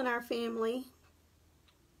girl in our family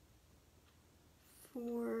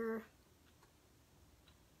for,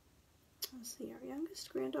 let's see, our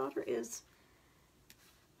youngest granddaughter is,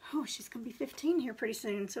 she's going to be 15 here pretty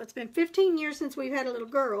soon. So it's been 15 years since we've had a little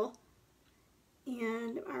girl.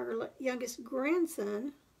 And our youngest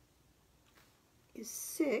grandson is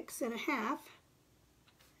 6.5.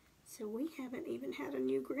 So we haven't even had a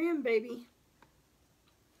new grandbaby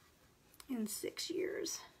in 6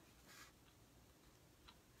 years.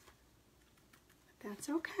 But that's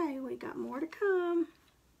okay, we got more to come.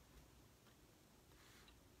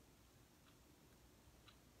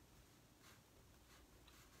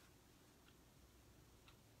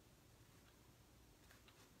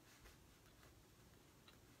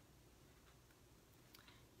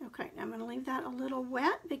 Okay, now I'm going to leave that a little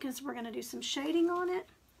wet because we're going to do some shading on it.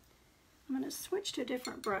 I'm going to switch to a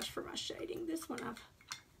different brush for my shading. This one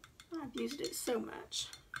I've used it so much.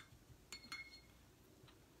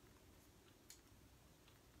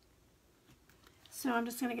 So I'm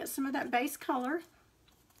just going to get some of that base color,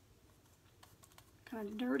 kind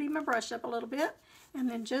of dirty my brush up a little bit, and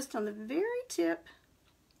then just on the very tip,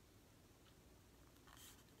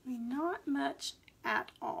 not much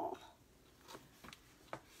at all.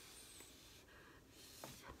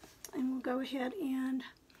 And we'll go ahead and,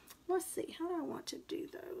 let's see, how do I want to do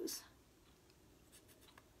those?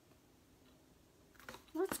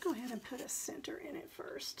 Let's go ahead and put a center in it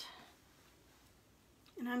first.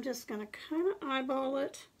 And I'm just going to kind of eyeball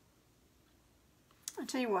it. I'll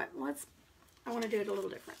tell you what, I want to do it a little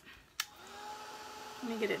different.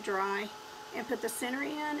 Let me get it dry and put the center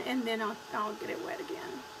in, and then I'll get it wet again.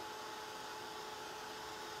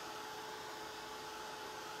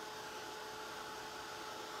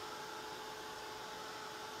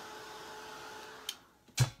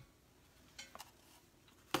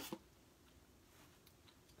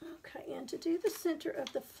 Okay, and to do the center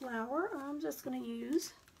of the flower, I'm just going to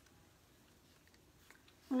use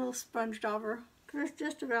a little sponge dauber, because it's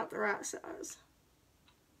just about the right size.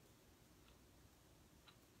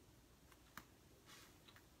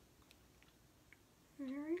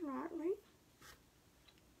 Very lightly,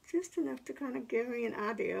 just enough to kind of give me an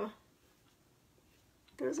idea.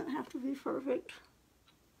 Doesn't have to be perfect.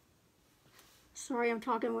 Sorry, I'm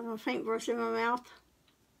talking with a paintbrush in my mouth.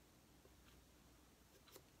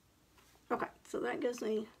 Okay, so that gives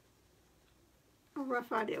me a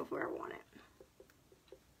rough idea of where I want it.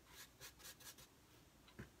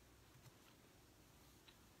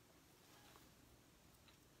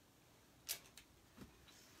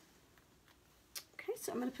 Okay,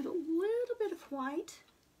 so I'm going to put a little bit of white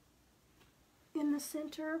in the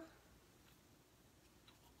center.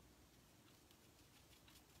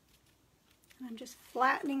 And I'm just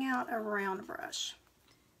flattening out a round brush.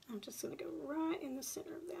 I'm just going to go right in the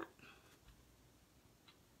center of that.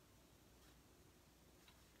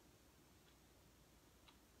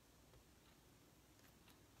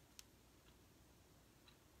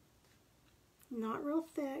 Not real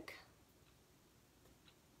thick.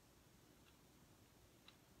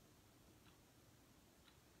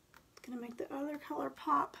 It's going to make the other color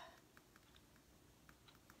pop.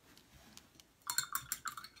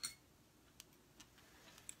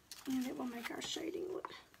 And it will make our shading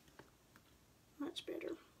look much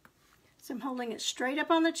better. So I'm holding it straight up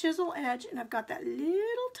on the chisel edge, and I've got that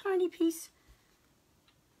little tiny piece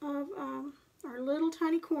of our little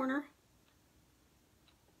tiny corner.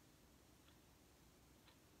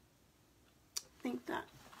 I think that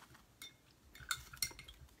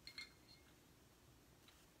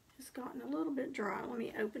has gotten a little bit dry. Let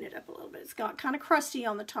me open it up a little bit. It's got kind of crusty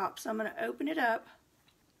on the top, so I'm going to open it up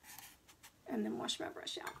and then wash my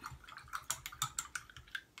brush out.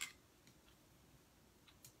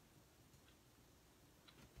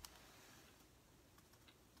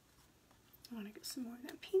 I want to get some more of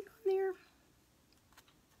that pink on there.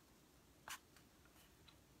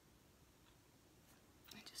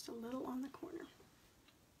 And just a little on the corner.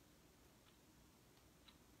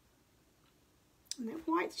 And that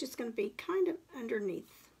white's just going to be kind of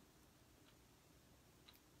underneath.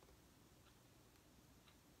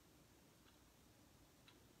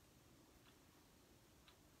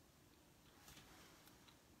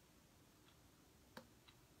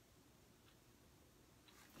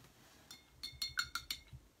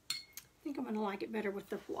 I think I'm going to like it better with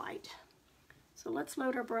the white. So let's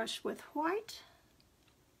load our brush with white.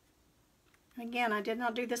 Again, I did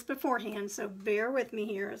not do this beforehand, so bear with me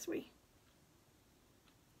here as we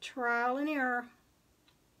trial and error.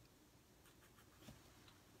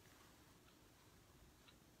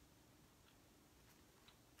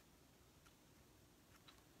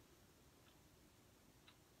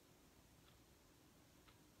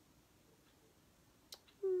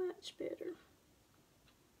 Much better.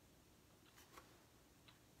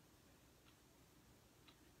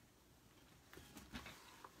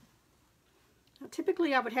 Now,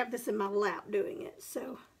 typically I would have this in my lap doing it,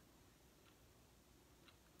 so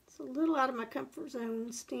it's a little out of my comfort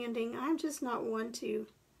zone standing. I'm just not one to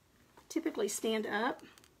typically stand up.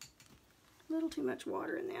 A little too much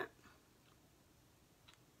water in that.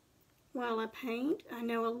 While I paint, I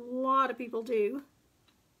know a lot of people do.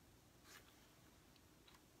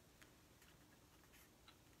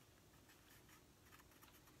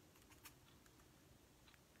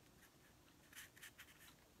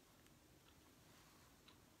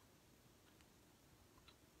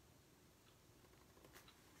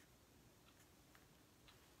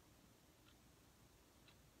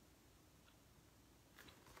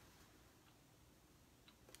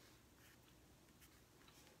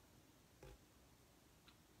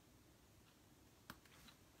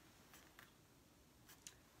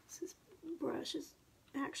 This brush is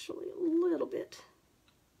actually a little bit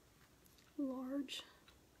large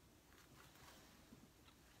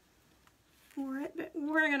for it, but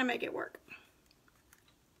we're going to make it work.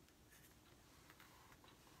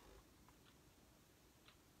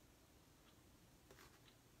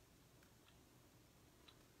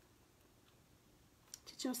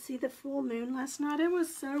 Did y'all see the full moon last night? It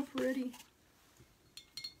was so pretty.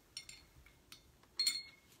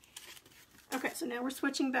 Okay, so now we're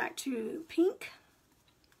switching back to pink,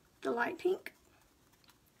 the light pink.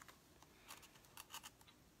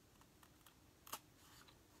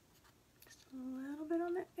 Just a little bit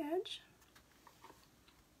on the edge.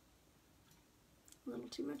 A little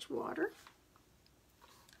too much water.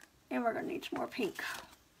 And we're going to need some more pink.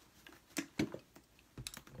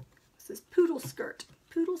 This is Poodle Skirt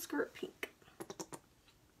Pink.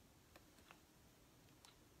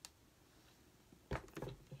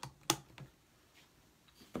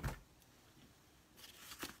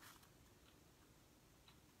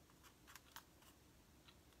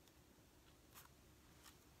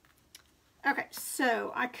 Okay,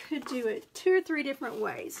 so I could do it 2 or 3 different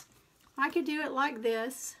ways. I could do it like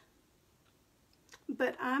this,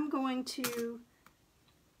 but I'm going to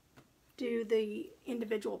do the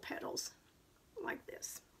individual petals like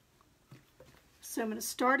this. So I'm going to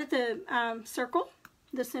start at the circle,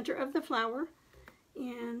 the center of the flower,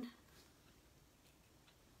 and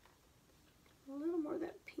a little more of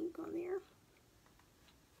that pink on there,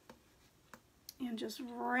 and just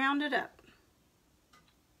round it up.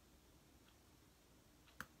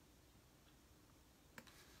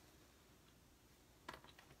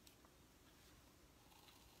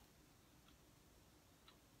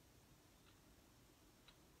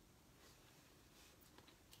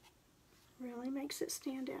 Really makes it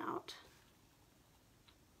stand out.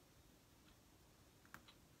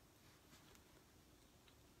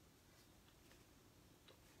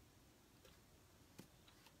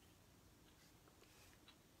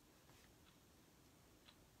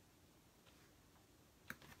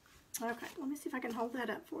 Okay, let me see if I can hold that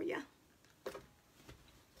up for you.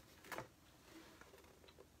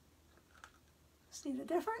 See the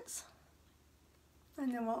difference?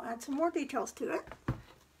 And then we'll add some more details to it.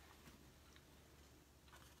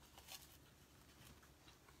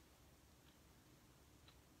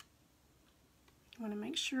 want to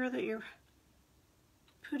make sure that you're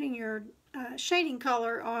putting your shading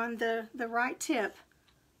color on the right tip.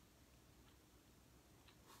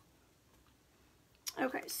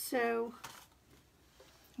 Okay, so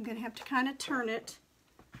I'm going to have to kind of turn it.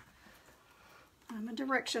 I'm a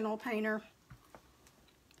directional painter.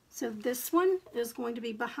 So this one is going to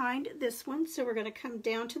be behind this one, so we're going to come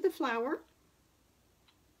down to the flower,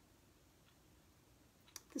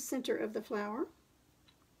 the center of the flower.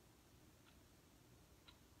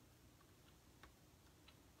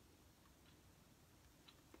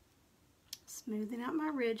 Smoothing out my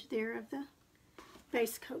ridge there of the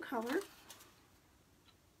base coat color.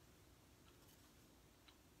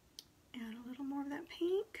 Add a little more of that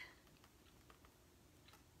pink.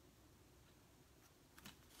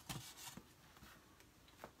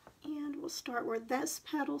 And we'll start where this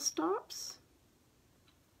petal stops.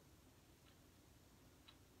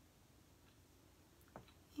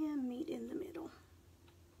 And meet in the middle.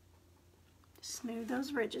 Smooth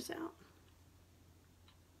those ridges out.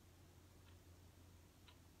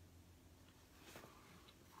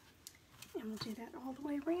 And we'll do that all the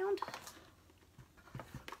way around.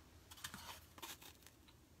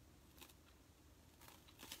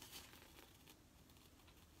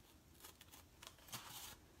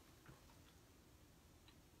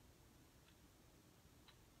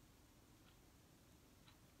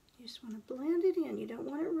 You just want to blend it in. You don't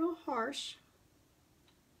want it real harsh.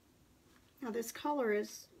 Now this color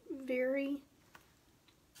is very,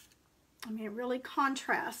 it really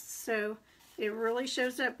contrasts, so it really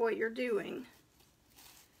shows up what you're doing.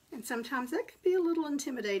 And sometimes that can be a little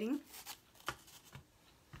intimidating.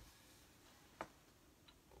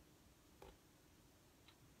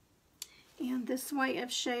 And this way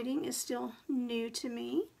of shading is still new to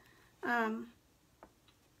me.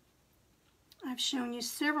 I've shown you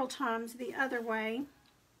several times the other way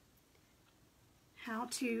how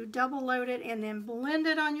to double load it and then blend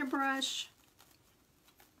it on your brush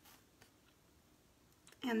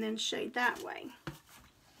and then shade that way.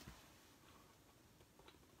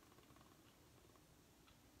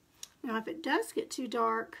 Now if it does get too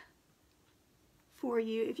dark for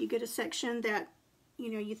you, if you get a section that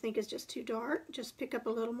you think is just too dark, just pick up a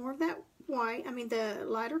little more of that white, the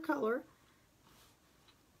lighter color,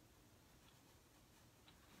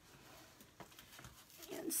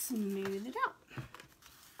 and smooth it out.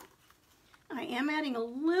 I am adding a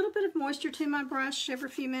little bit of moisture to my brush every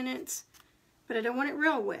few minutes, but I don't want it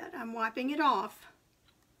real wet. I'm wiping it off,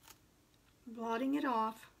 blotting it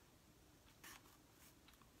off,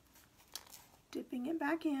 dipping it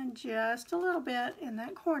back in just a little bit in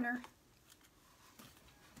that corner.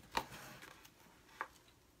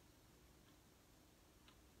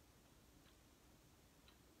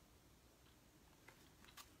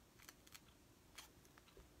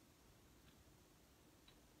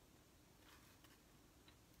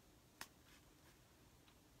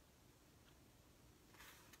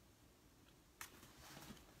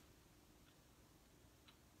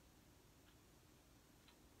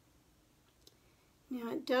 Now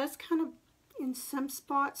it does kind of in some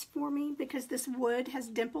spots for me because this wood has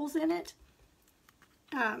dimples in it.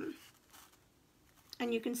 And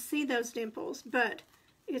you can see those dimples, but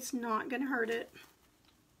it's not going to hurt it.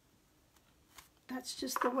 That's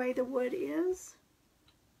just the way the wood is.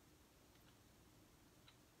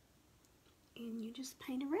 And you just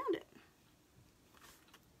paint around it.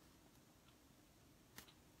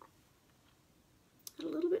 A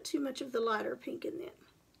little bit too much of the lighter pink in it.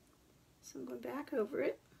 So I'm going back over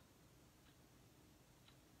it.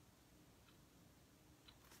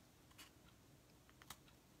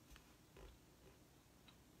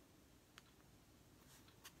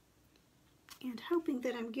 And hoping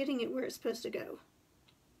that I'm getting it where it's supposed to go.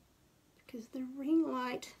 Because the ring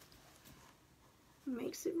light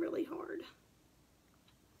makes it really hard.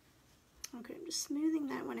 Okay, I'm just smoothing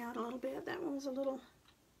that one out a little bit. That one was a little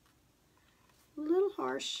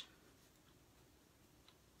harsh.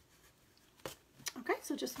 Okay,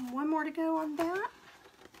 so just one more to go on that.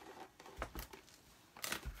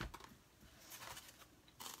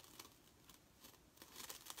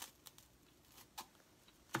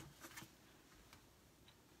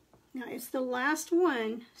 Now it's the last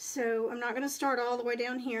one, so I'm not going to start all the way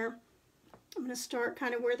down here. I'm going to start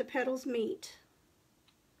kind of where the petals meet.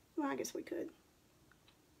 Well, I guess we could.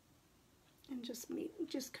 And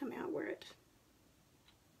just come out where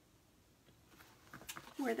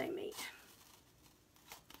they meet.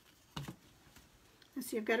 And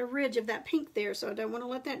see, I've got a ridge of that pink there, so I don't want to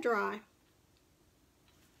let that dry.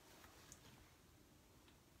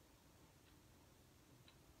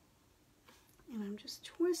 And I'm just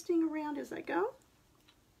twisting around as I go,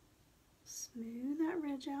 Smooth that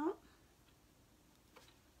ridge out.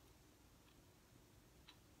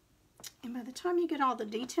 And by the time you get all the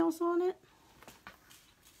details on it,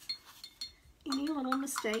 any little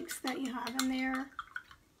mistakes that you have in there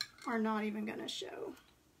are not even going to show.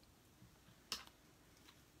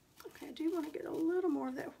 Okay, I do want to get a little more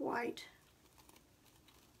of that white.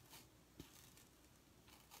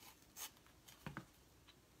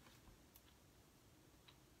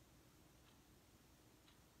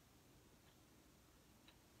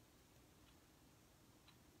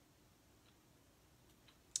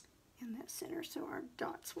 In that center so our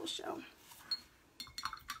dots will show.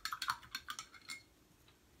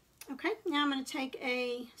 Okay, now I'm going to take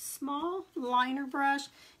a small liner brush.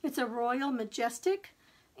 It's a Royal Majestic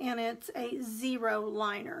and it's a 0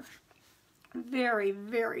 liner. Very,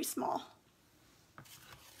 very small.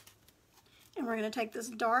 And we're going to take this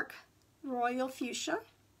dark Royal Fuchsia,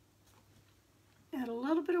 add a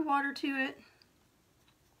little bit of water to it.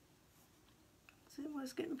 So it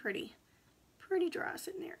was getting pretty dry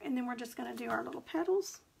sitting there. And then we're just going to do our little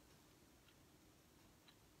petals.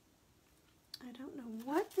 I don't know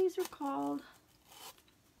what these are called.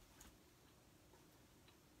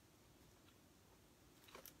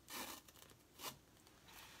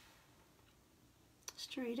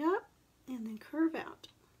 Straight up and then curve out.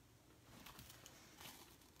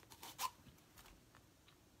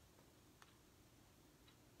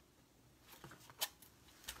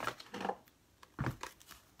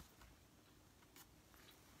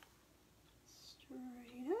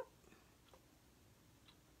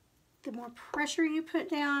 The more pressure you put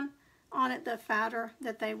down on it, the fatter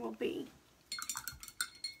that they will be.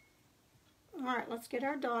 All right, let's get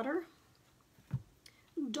our daughter.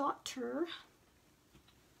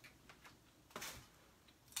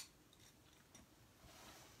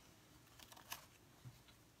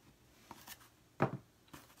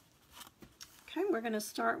 Okay, we're going to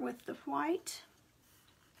start with the white.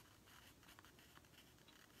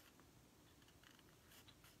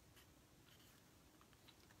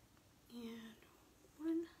 And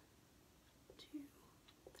 1, 2,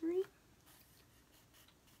 3.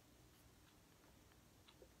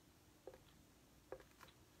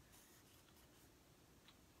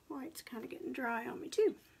 White's kind of getting dry on me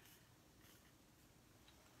too.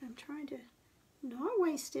 I'm trying to not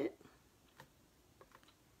waste it.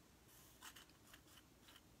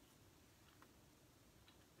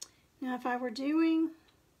 Now if I were doing,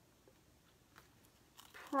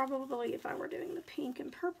 probably if I were doing the pink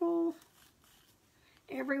and purple,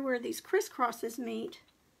 everywhere these crisscrosses meet,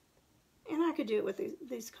 and I could do it with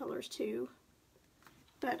these colors too,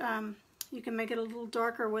 but you can make it a little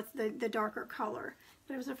darker with the darker color.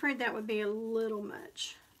 But I was afraid that would be a little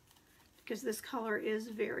much because this color is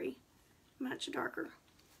very much darker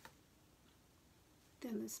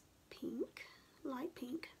than this pink, light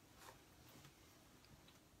pink.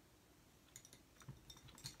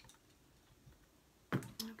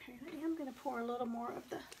 Okay, I am going to pour a little more of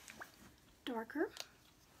the darker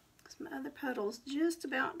because my other puddle's just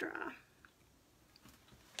about dry.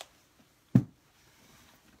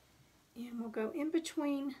 And we'll go in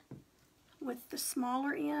between with the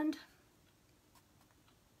smaller end.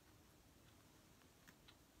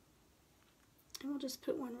 And we'll just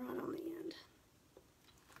put one right on the end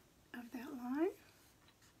of that line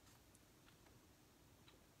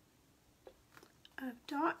of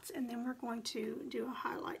dots, and then we're going to do a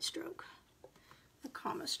highlight stroke, a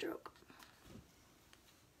comma stroke.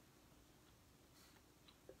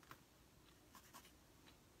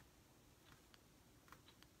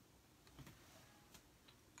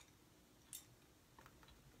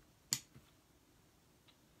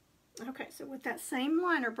 Okay, so with that same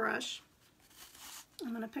liner brush, I'm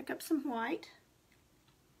going to pick up some white.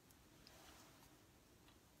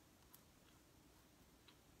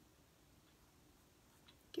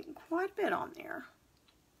 Getting quite a bit on there.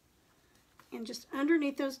 And just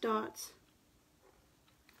underneath those dots,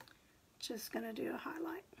 just going to do a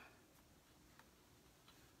highlight.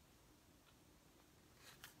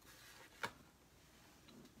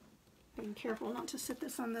 Being careful not to sit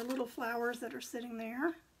this on the little flowers that are sitting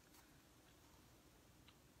there.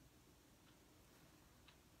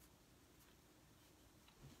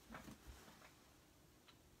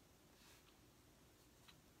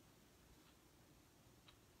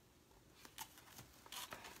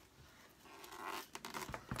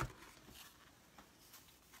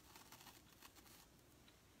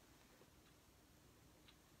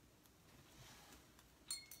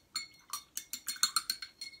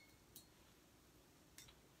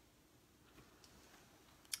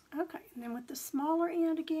 Okay, and then with the smaller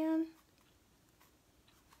end again,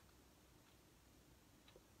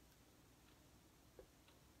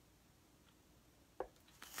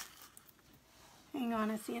 Hang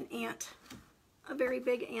on, I see an ant. A very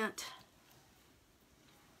big ant.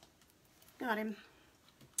 Got him.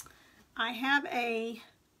 I have a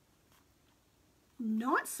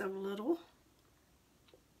not so little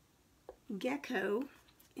gecko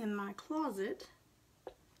in my closet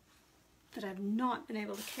that I've not been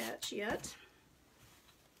able to catch yet.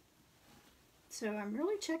 So I'm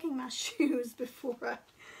really checking my shoes before I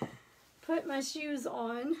put my shoes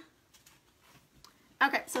on.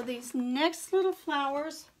 Okay, so these next little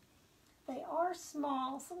flowers, they are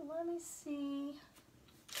small, so let me see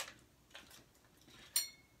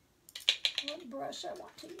what brush I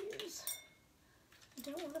want to use. I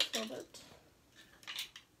don't want to fill it.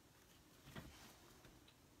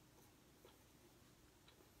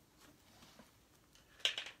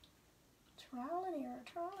 Trial and error,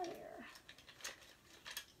 trial and error.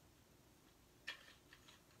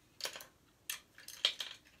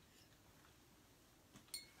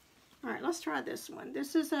 All right, let's try this one.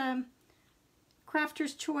 This is a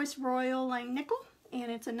Crafter's Choice Royal Lang Nickel,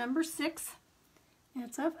 and it's a number 6. And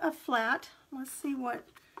it's a flat. Let's see what,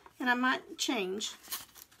 and I might change.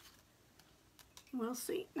 We'll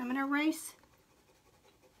see. I'm going to erase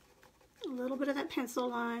a little bit of that pencil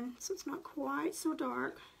line so it's not quite so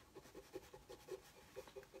dark.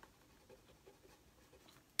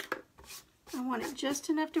 I want it just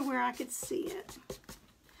enough to where I could see it.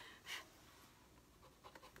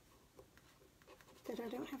 That I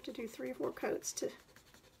don't have to do 3 or 4 coats to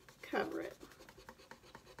cover it.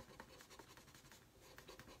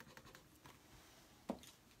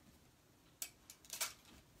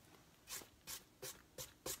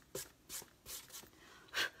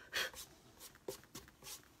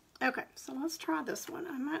 Okay, so let's try this one.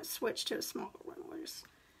 I might switch to a smaller one. We'll just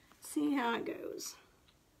see how it goes.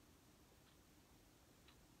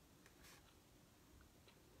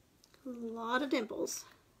 A lot of dimples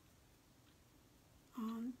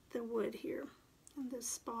on the wood here in this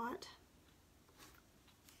spot.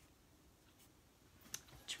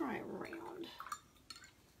 Try it round.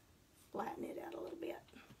 Flatten it out a little bit.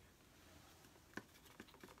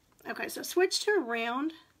 Okay, so switch to a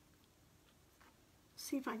round.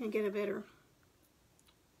 See if I can get a better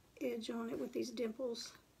edge on it with these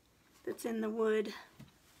dimples that's in the wood.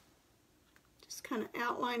 Just kind of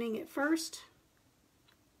outlining it first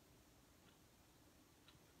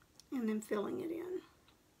and then filling it in.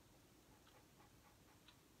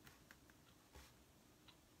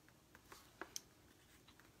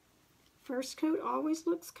 First coat always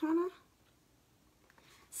looks kind of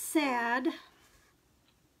sad.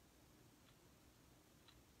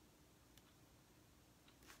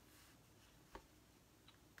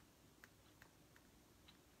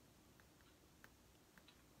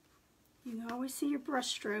 You can always see your brush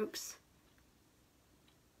strokes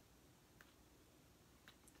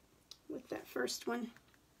with that first one.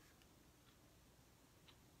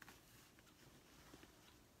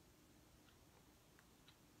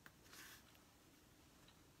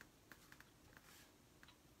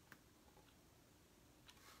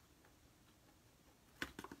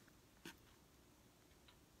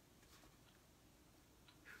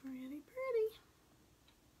 Pretty, pretty.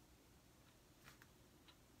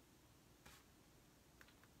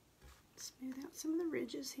 Smooth out some of the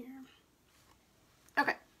ridges here.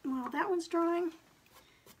 Okay, well that one's drying.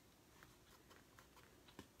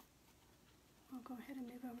 I'll go ahead and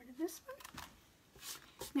move over to this one.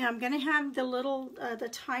 Now I'm going to have the little, the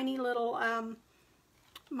tiny little,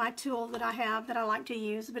 my tool that I have that I like to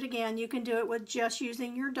use. But again, you can do it with just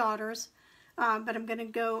using your daughters. But I'm going to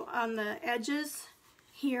go on the edges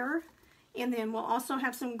here. And then we'll also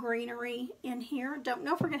have some greenery in here. Don't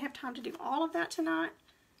know if we're going to have time to do all of that tonight.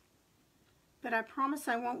 But I promise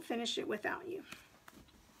I won't finish it without you.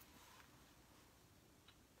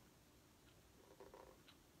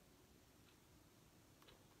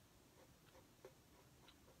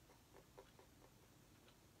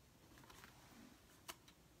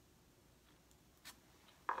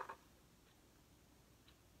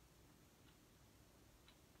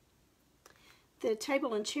 The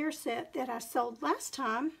table and chair set that I sold last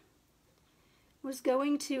time was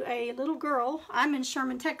going to a little girl. I'm in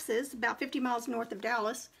Sherman, Texas, about 50 miles north of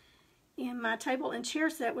Dallas. And my table and chair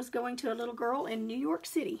set was going to a little girl in New York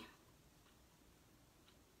City.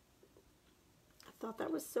 I thought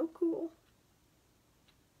that was so cool.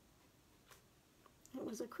 It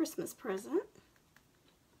was a Christmas present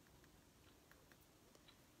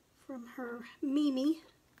from her Mimi.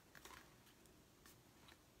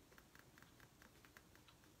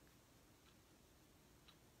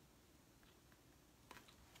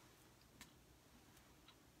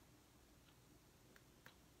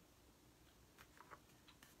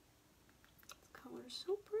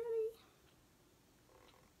 so pretty.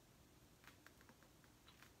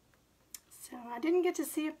 So I didn't get to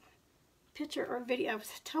see a picture or video. I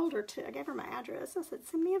told her to. I gave her my address. I said,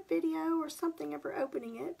 send me a video or something of her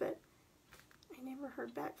opening it, but I never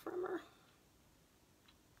heard back from her.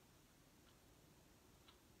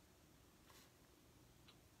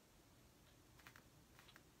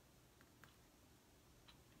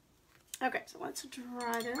 Okay, so let's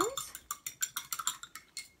dry those.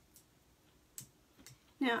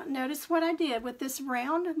 Now, notice what I did with this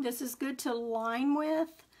round. This is good to line with,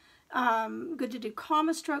 good to do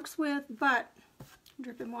comma strokes with, but I'm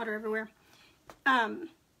dripping water everywhere.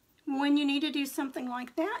 When you need to do something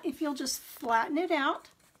like that, if you'll just flatten it out,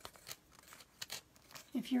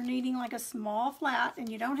 if you're needing like a small flat and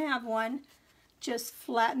you don't have one, just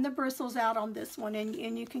flatten the bristles out on this one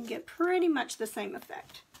and you can get pretty much the same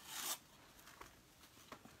effect.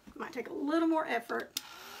 Might take a little more effort.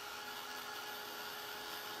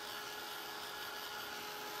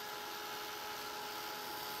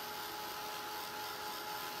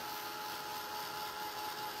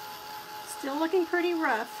 Still looking pretty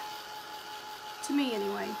rough, to me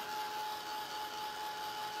anyway.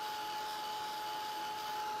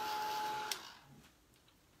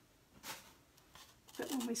 But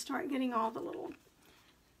when we start getting all the little,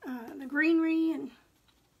 the greenery and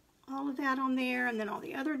all of that on there, and then all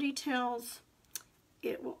the other details,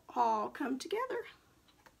 it will all come together.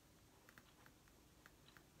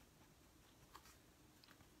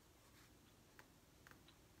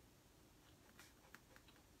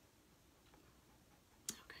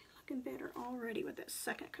 Better already with that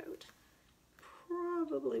second coat.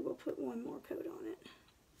 Probably will put one more coat on it.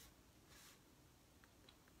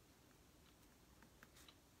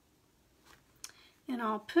 And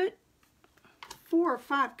I'll put 4 or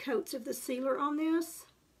 5 coats of the sealer on this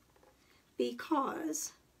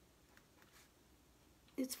because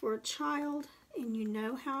it's for a child, and you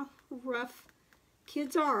know how rough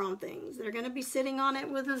kids are on things. They're going to be sitting on it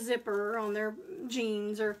with a zipper on their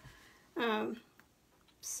jeans or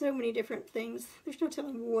so many different things. There's no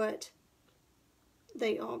telling what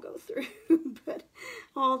they all go through, but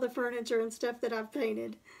all the furniture and stuff that I've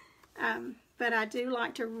painted. But I do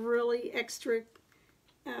like to really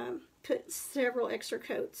put several extra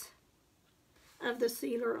coats of the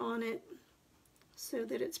sealer on it so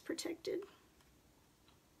that it's protected.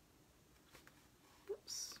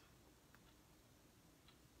 Oops.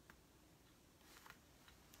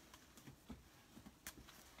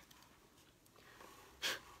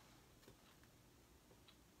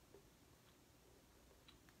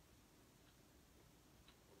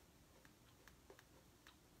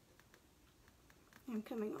 I'm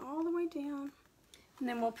coming all the way down, and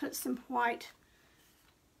then we'll put some white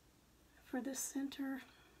for the center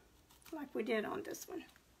like we did on this one.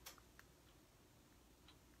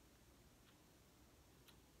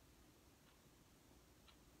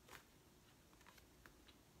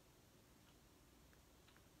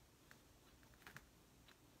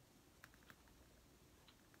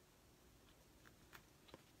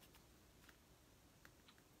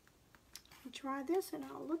 Try this, and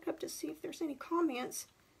I'll look up to see if there's any comments.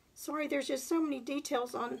 Sorry, there's just so many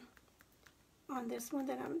details on this one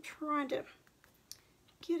that I'm trying to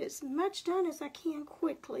get as much done as I can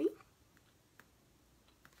quickly.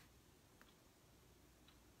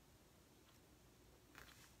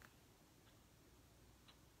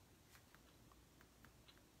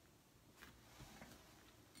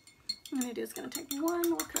 And it is going to take one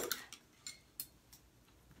more coat.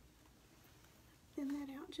 Thin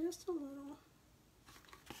that out just a little.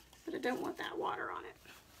 But I don't want that water on it.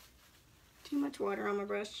 Too much water on my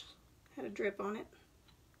brush. Had a drip on it.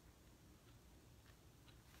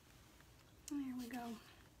 There we go.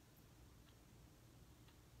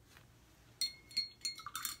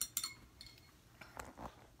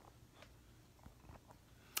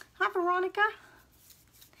 Hi Veronica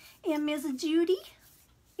and Ms. Judy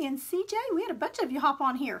and CJ. We had a bunch of you hop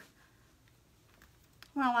on here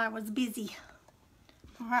while I was busy.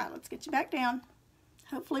 All right, let's get you back down.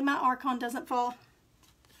 Hopefully my Archon doesn't fall.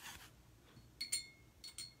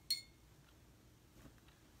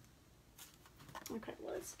 Okay,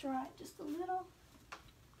 let's dry it just a little.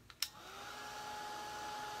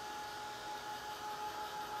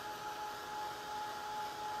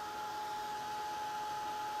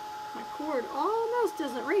 My cord almost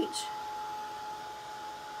doesn't reach.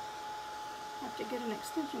 I have to get an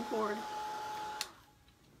extension cord.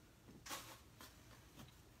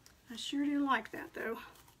 I sure do like that though.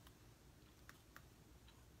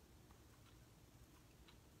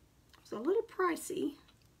 It's a little pricey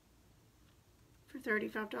for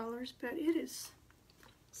 $35, but it is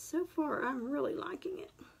So far, I'm really liking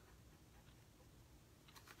it.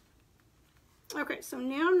 Okay, so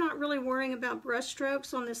now I'm not really worrying about brush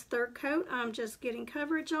strokes on this third coat. I'm just getting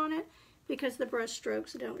coverage on it because the brush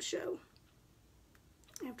strokes don't show.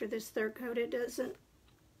 After this third coat, it doesn't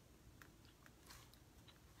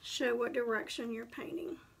show what direction you're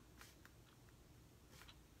painting.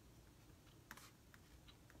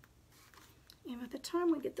 And by the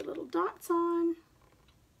time we get the little dots on,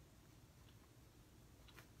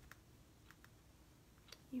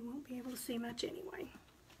 you won't be able to see much anyway.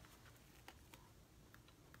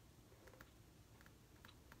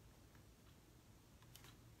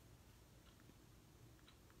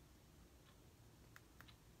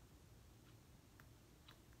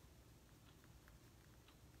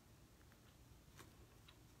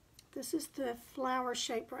 This is the flower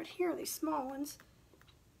shape right here, these small ones,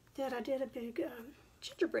 that I did a big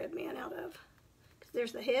gingerbread man out of.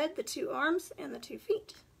 There's the head, the 2 arms, and the 2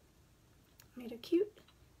 feet. Made a cute,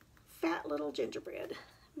 fat little gingerbread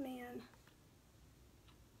man.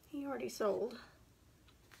 He already sold.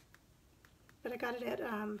 But I got it at,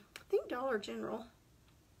 I think, Dollar General,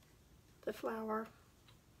 the flower.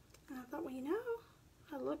 And I thought, well, you know,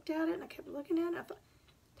 I looked at it and I kept looking at it. I thought,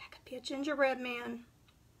 that could be a gingerbread man.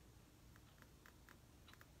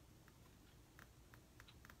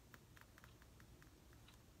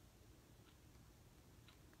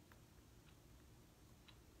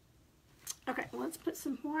 Okay, let's put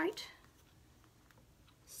some white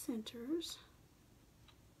centers.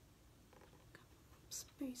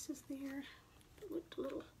 Spaces there. It looked a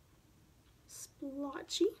little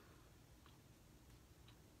splotchy.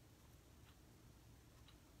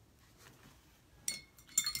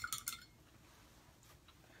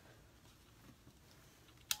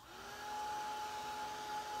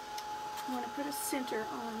 I want to put a center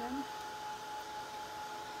on them.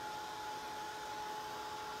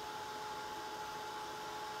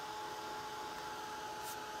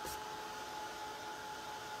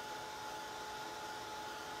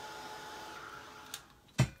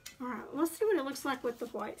 All right, let's see what it looks like with the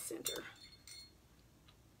white center.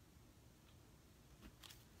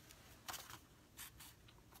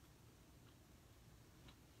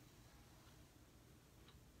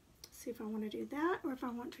 See if I want to do that or if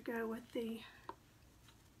I want to go with the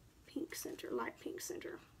pink center, light pink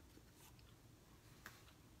center.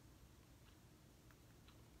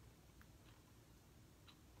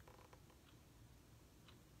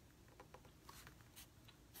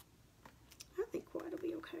 I think white will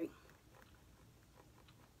be okay.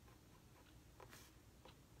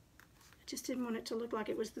 I just didn't want it to look like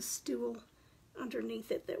it was the stool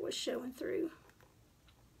underneath it that was showing through.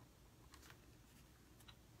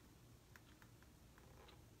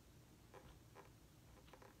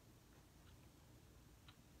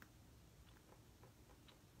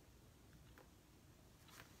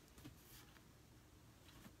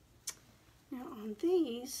 Now on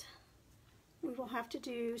these, we will have to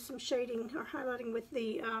do some shading or highlighting with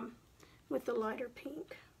the lighter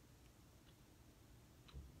pink.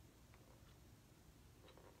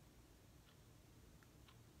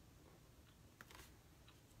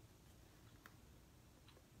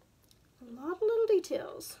 A lot of little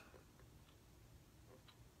details.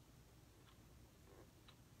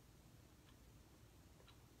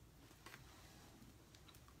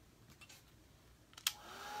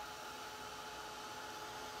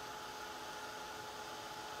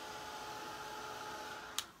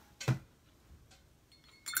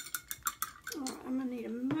 I'm going to need a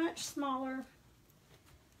much smaller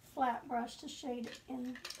flat brush to shade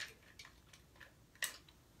in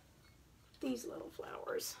these little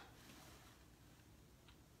flowers.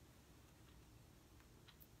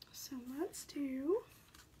 So let's do,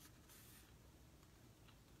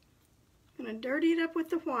 I'm going to dirty it up with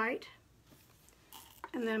the white,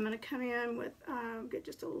 and then I'm going to come in with, get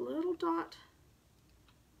just a little dot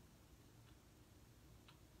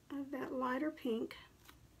of that lighter pink.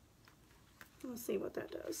 We'll see what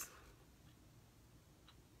that does.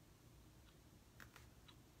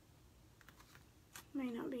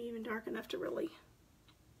 May not be even dark enough to really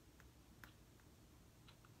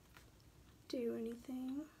do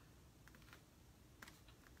anything.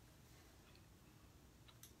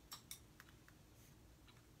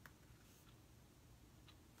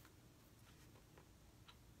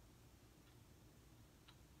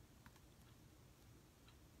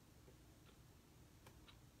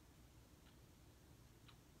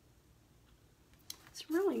 It's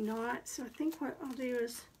really not, so I think what I'll do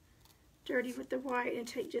is dirty with the white and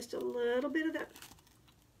take just a little bit of that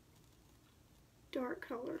dark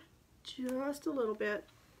color, just a little bit,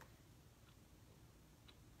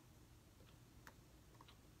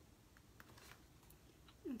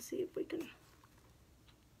 and see if we can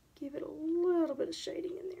give it a little bit of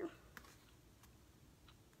shading in there.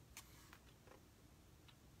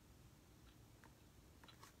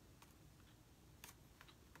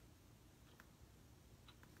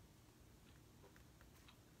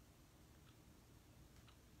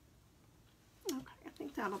 Okay, I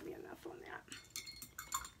think that'll be enough on that.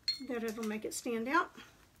 That it'll make it stand out.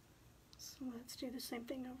 So let's do the same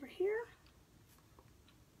thing over here.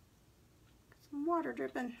 Some water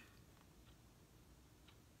dripping.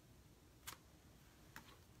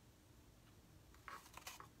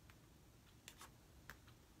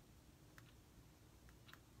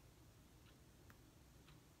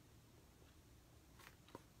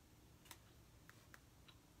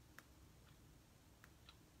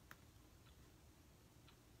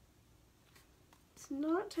 It's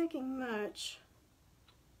not taking much,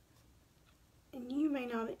 and you may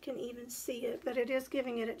not can even see it, but it is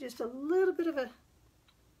giving it just a little bit of a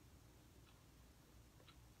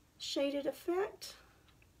shaded effect,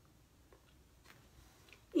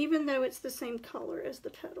 even though it's the same color as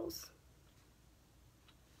the petals.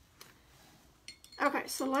 Okay,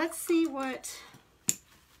 so let's see what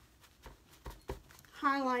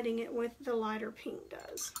highlighting it with the lighter pink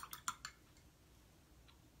does.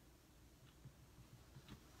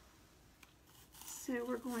 So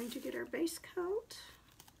we're going to get our base coat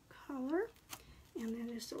color, and then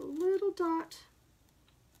just a little dot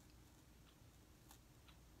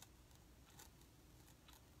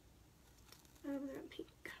over that pink.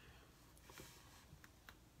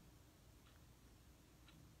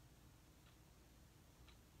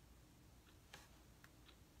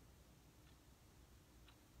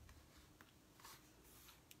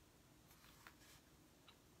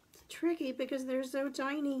 It's tricky because they're so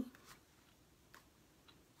tiny.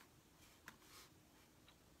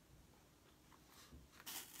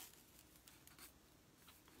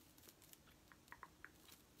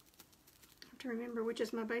 To remember which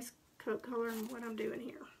is my base coat color and what I'm doing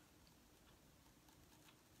here.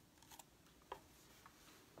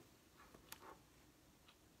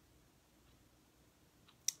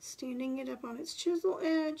 Standing it up on its chisel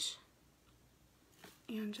edge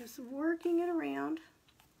and just working it around,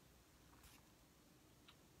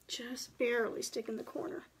 just barely sticking the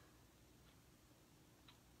corner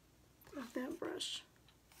of that brush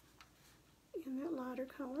in that lighter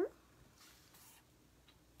color.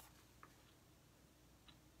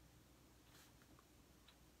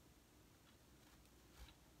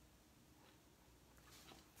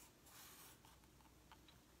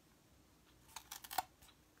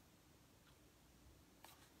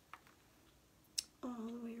 All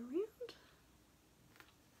the way around.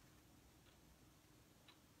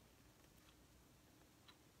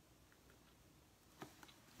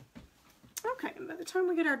 Okay, and by the time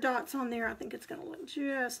we get our dots on there, I think it's going to look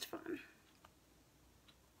just fine.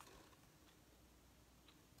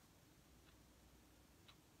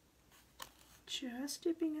 Just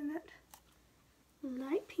dipping in that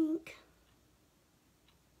light pink.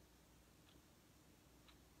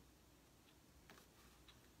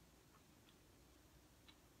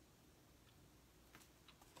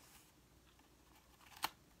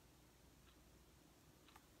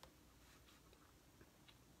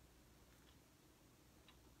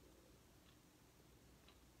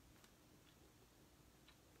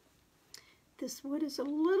 This wood is a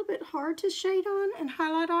little bit hard to shade on and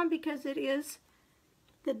highlight on because it is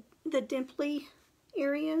the dimply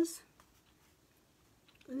areas.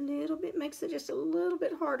 A little bit makes it just a little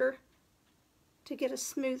bit harder to get a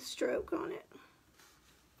smooth stroke on it.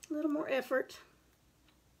 A little more effort.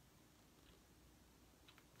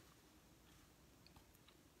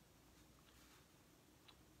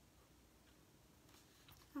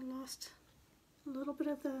 I lost a little bit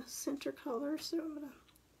of the center color, so I'm going to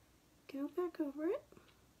go back over it.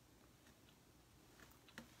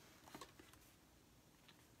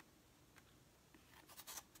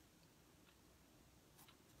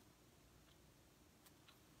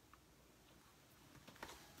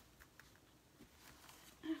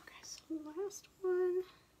 Okay, so last one.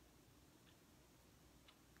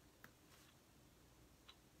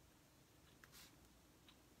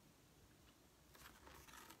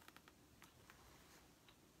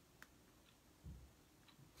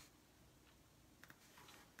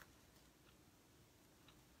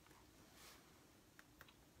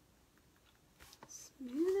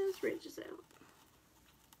 Smooth those ridges out.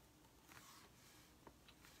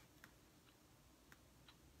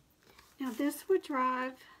 Now this would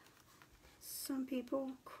drive some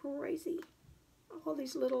people crazy. All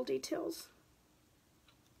these little details.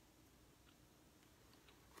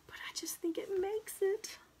 But I just think it makes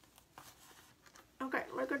it. Okay,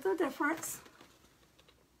 look at the difference.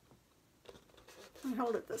 And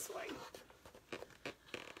hold it this way.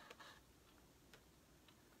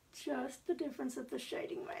 Just the difference that the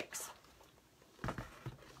shading makes. I'm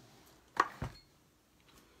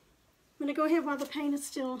going to go ahead while the paint is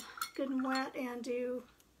still good and wet and do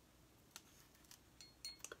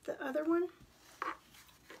the other one.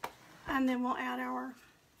 And then we'll add our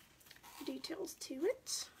details to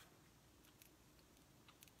it.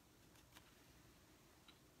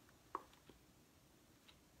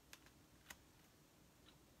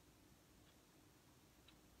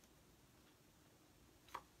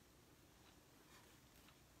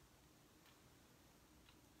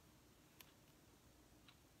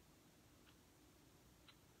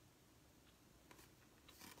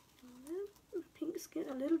 The pink's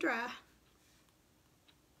getting a little dry.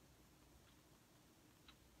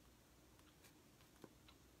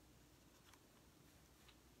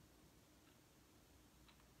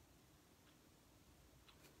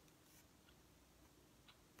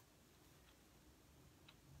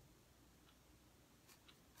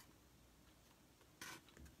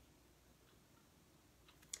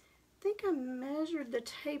 I think I measured the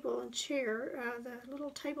table and chair, the little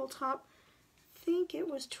tabletop. I think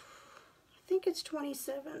it's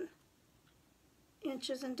 27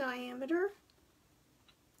 inches in diameter.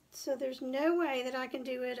 So there's no way that I can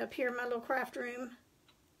do it up here in my little craft room.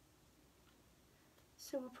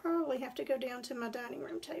 So we'll probably have to go down to my dining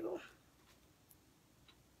room table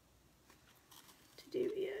to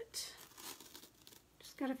do it.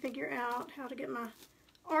 Just got to figure out how to get my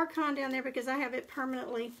Archon down there because I have it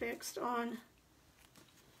permanently fixed on.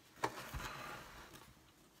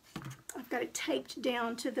 I've got it taped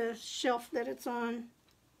down to the shelf that it's on.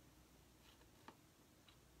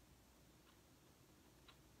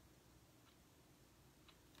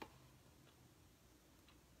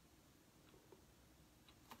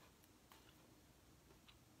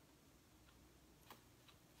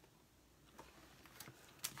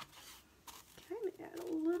 Okay, let me add a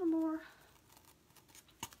little more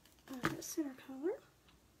center color.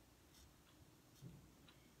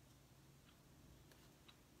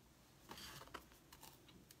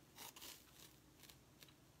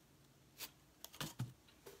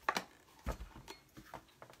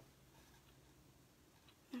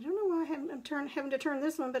 I don't know why I'm having to turn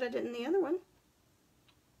this one, but I didn't the other one.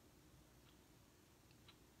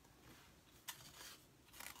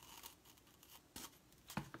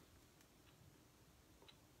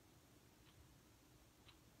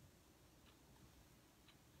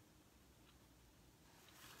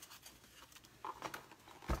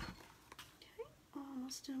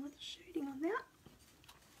 Almost done with the shading on that.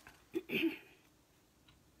 Is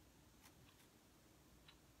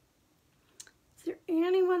there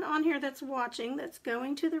anyone on here that's watching that's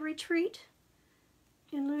going to the retreat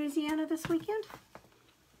in Louisiana this weekend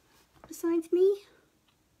besides me?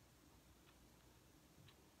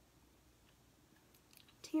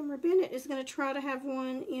 Tamara Bennett is going to try to have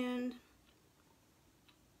one in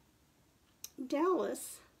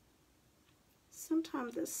Dallas sometime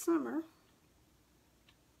this summer.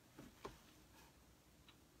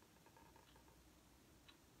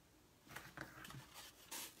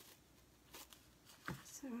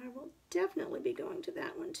 So I will definitely be going to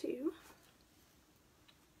that one too.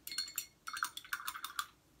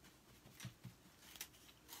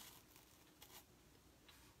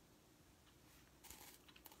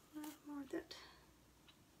 A lot more of that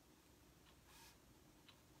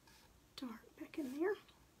dark back in there.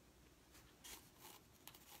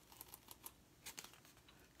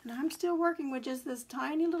 And I'm still working with just this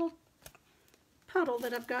tiny little puddle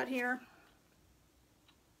that I've got here.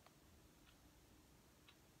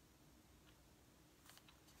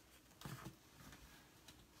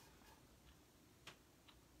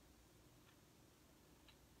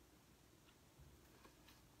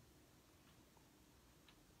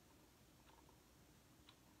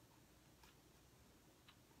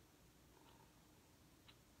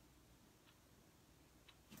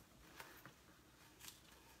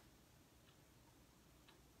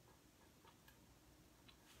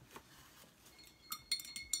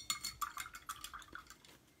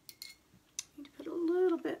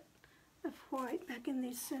 White back in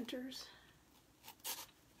these centers.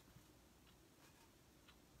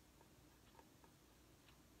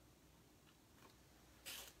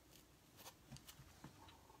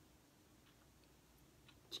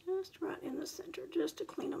 Just right in the center, just to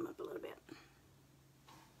clean them up a little bit.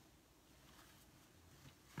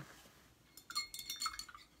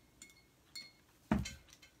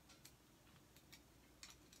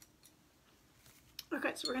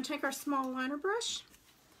 Okay, so we're going to take our small liner brush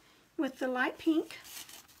with the light pink,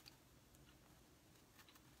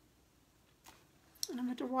 And I'm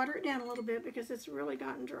going to water it down a little bit because it's really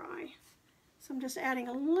gotten dry. So I'm just adding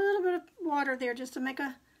a little bit of water there just to make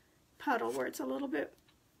a puddle where it's a little bit,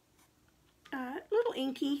 little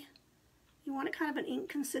inky. You want it kind of an ink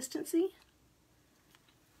consistency.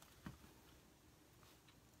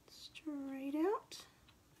 Straight out.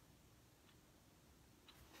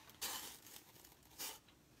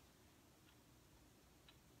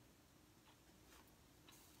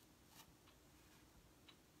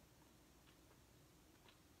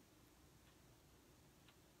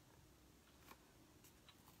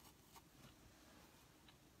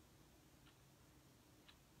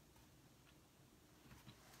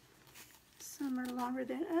 Some are longer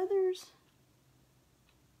than others,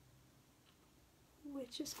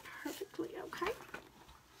 which is perfectly okay.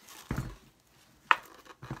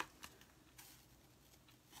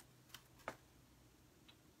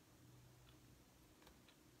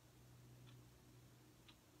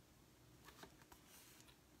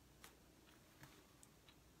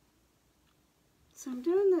 So I'm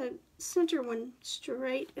doing the center one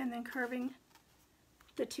straight and then curving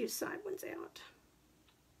the two side ones out.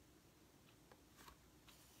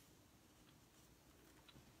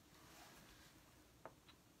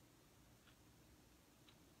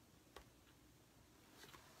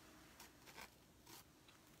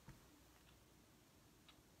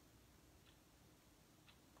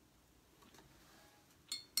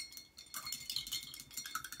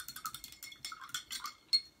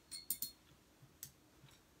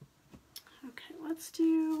 Okay, let's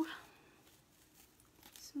do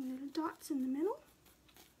some little dots in the middle.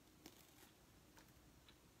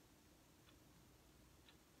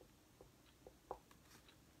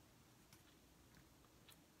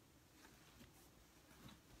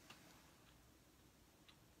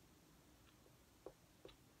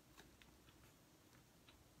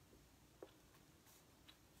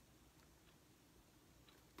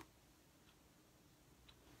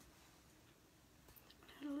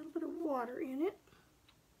 Add a little bit of water in it.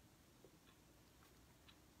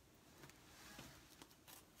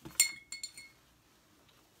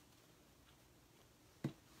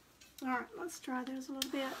 All right, let's dry those a little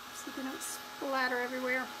bit so they don't splatter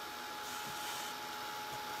everywhere.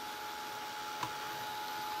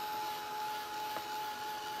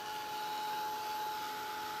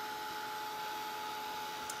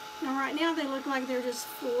 Now right now they look like they're just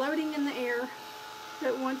floating in the air,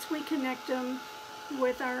 but once we connect them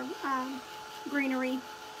with our greenery,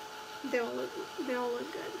 they'll look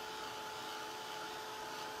good.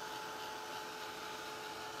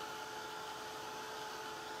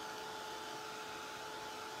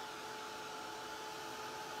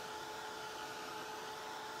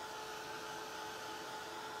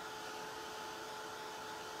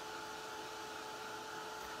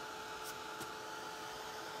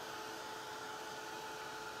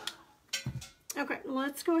 Okay,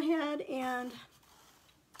 let's go ahead and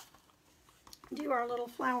do our little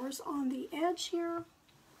flowers on the edge here.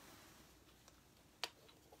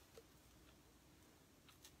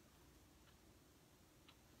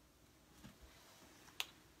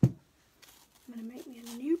 I'm going to make me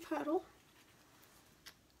a new puddle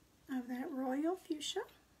of that royal fuchsia.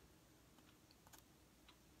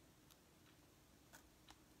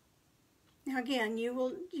 Now again, you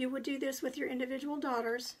would do this with your individual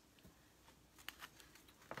daughters.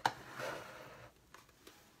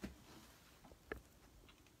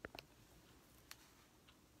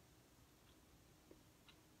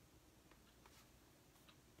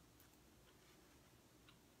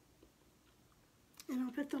 And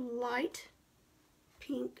I'll put the light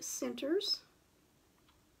pink centers.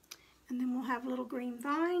 And then we'll have little green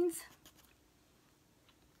vines.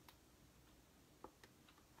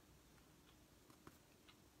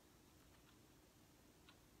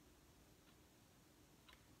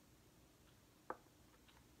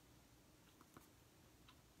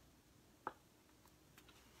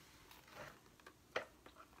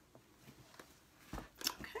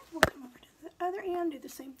 Okay, we'll come over to the other end, do the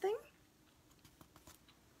same thing.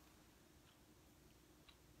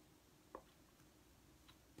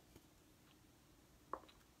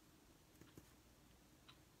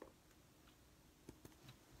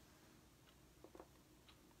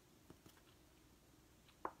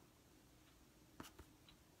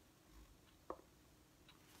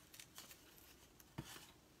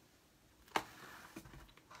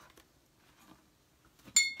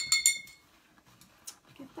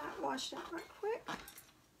 Get that washed out right quick.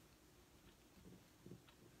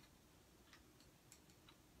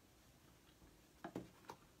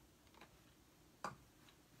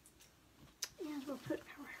 And we'll put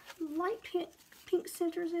our light pink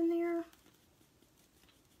centers in there.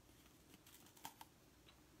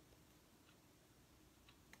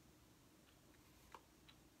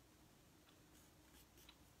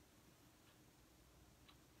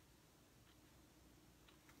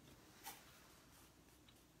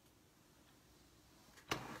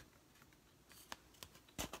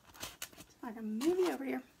 like a movie over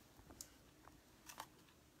here.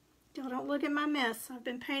 Y'all don't look at my mess. I've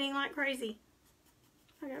been painting like crazy.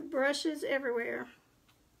 I got brushes everywhere.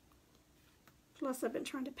 Plus I've been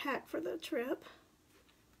trying to pack for the trip.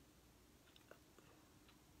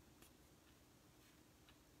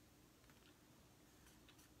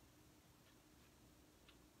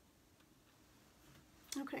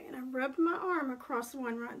 Okay, and I rubbed my arm across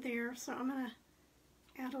one right there, so I'm going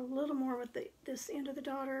to add a little more with this end of the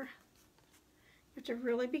daughter. You have to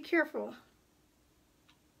really be careful.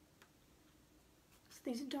 So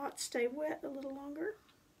these dots stay wet a little longer.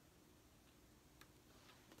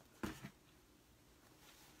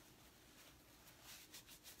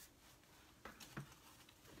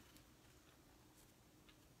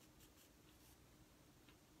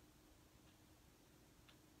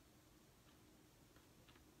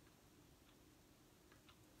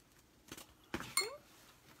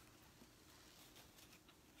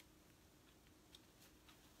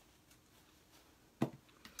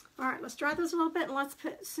 All right, let's dry those a little bit and let's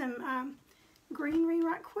put some greenery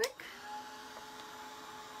right quick.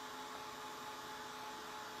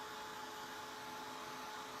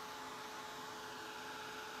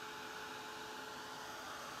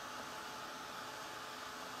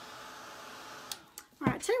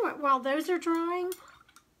 All right, tell you what, while those are drying,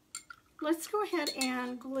 let's go ahead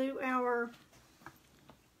and glue our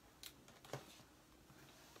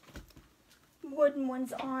wooden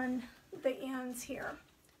ones on the ends here.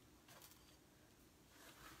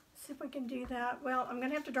 See if we can do that. Well, I'm going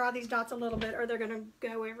to have to dry these dots a little bit or they're going to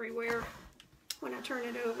go everywhere when I turn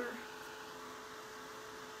it over.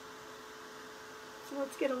 So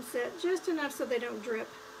let's get them set just enough so they don't drip.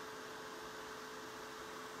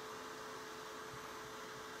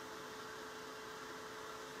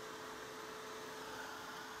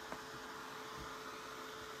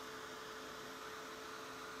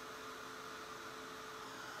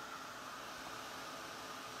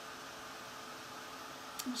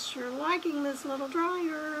 I'm sure liking this little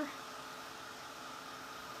dryer.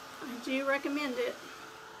 I do recommend it.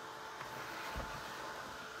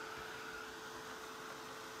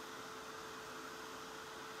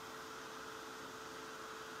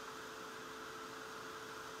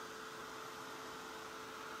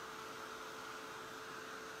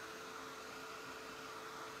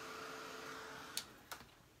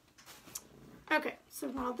 Okay, so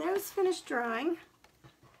while those finish drying,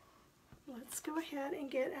 let's go ahead and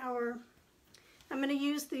get our, I'm going to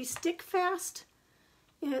use the Stick Fast.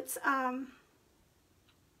 It's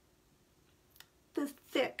the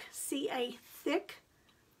Thick, C-A Thick.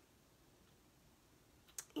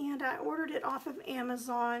 And I ordered it off of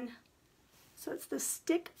Amazon. So it's the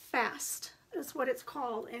Stick Fast is what it's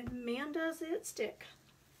called. And man, does it stick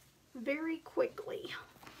very quickly.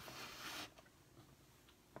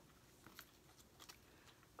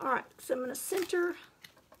 Alright, so I'm going to center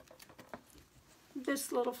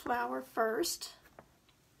this little flower first.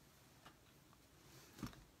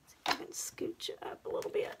 See if I can scooch it up a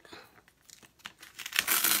little bit.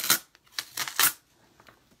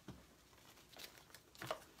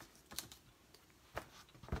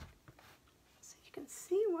 So you can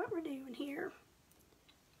see what we're doing here.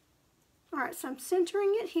 Alright, so I'm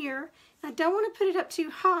centering it here. I don't want to put it up too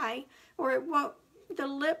high or it won't, the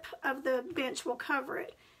lip of the bench will cover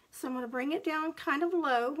it. So I'm going to bring it down kind of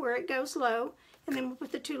low where it goes low, and then we'll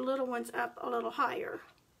put the two little ones up a little higher.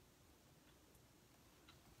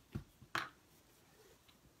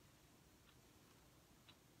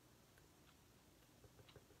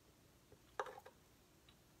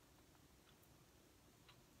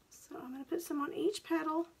 So I'm going to put some on each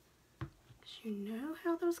petal, because you know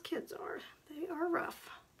how those kids are. They are rough.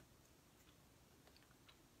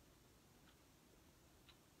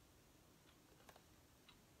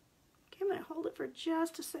 I'm going to hold it for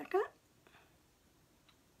just a second.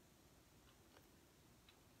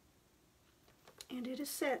 And it is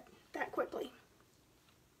set that quickly.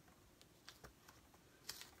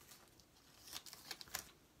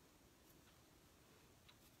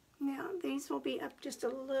 Now these will be up just a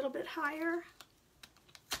little bit higher.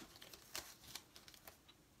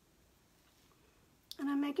 And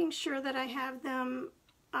I'm making sure that I have them,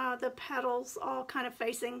 the petals all kind of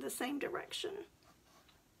facing the same direction.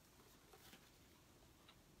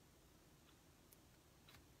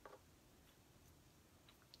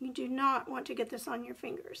 You do not want to get this on your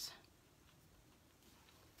fingers.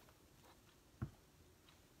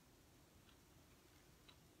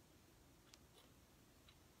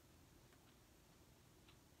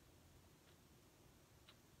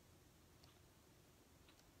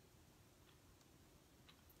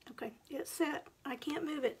 Okay, it's set. I can't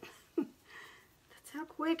move it. That's how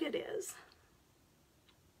quick it is.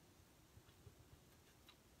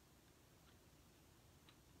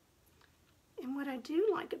 And what I do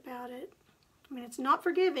like about it, I mean, it's not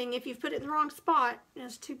forgiving if you've put it in the wrong spot, and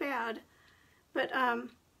it's too bad. But I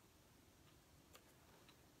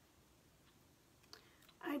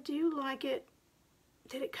do like it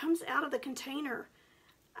that it comes out of the container.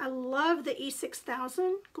 I love the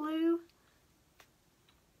E6000 glue,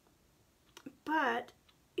 but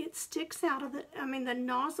it sticks out of the, I mean, the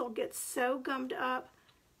nozzle gets so gummed up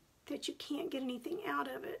that you can't get anything out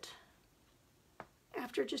of it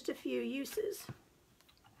after just a few uses.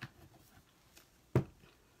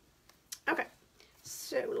 Okay,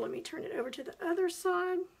 so let me turn it over to the other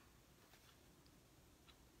side.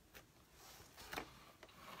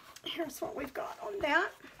 Here's what we've got on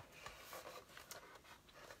that.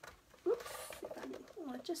 Oops,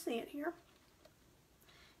 I'll let you see it here.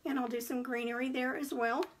 And I'll do some greenery there as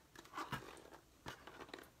well.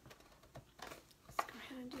 Let's go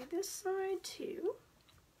ahead and do this side too.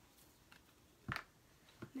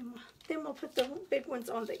 Then we'll put the big ones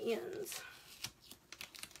on the ends.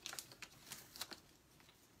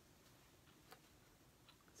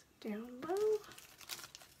 So down low.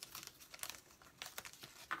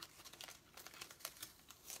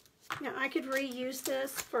 Now I could reuse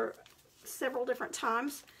this for several different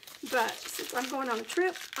times, but since I'm going on a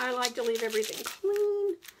trip, I like to leave everything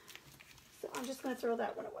clean. So I'm just going to throw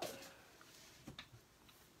that one away.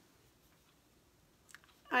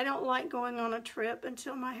 I don't like going on a trip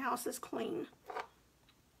until my house is clean.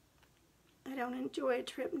 I don't enjoy a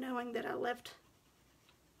trip knowing that I left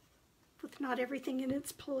with not everything in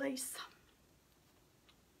its place.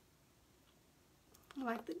 I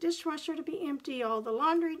like the dishwasher to be empty, all the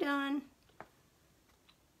laundry done.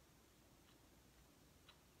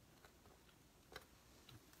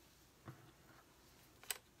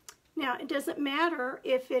 Now, it doesn't matter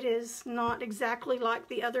if it is not exactly like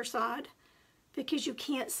the other side, because you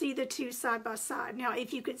can't see the two side by side. Now,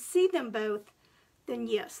 if you could see them both, then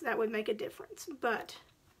yes, that would make a difference. But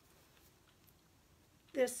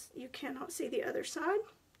this, you cannot see the other side,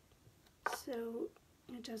 so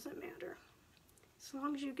it doesn't matter, as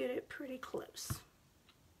long as you get it pretty close.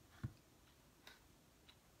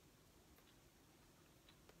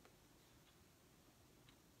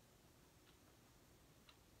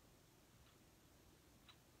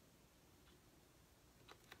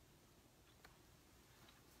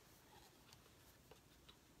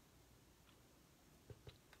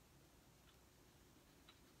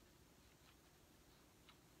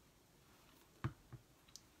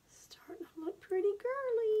 Starting to look pretty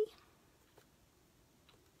girly.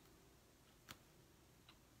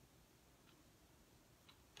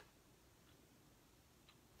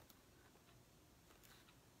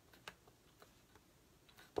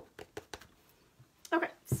 Okay,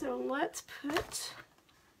 so let's put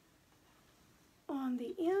on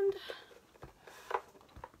the end.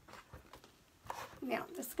 Now,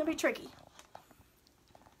 this is going to be tricky.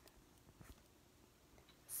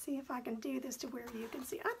 See if I can do this to where you can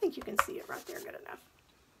see. I think you can see it right there good enough.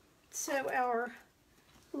 So our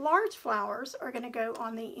large flowers are going to go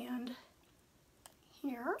on the end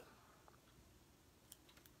here.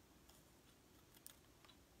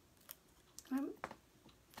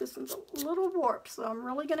 This one's a little warped, so I'm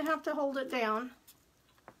really going to have to hold it down.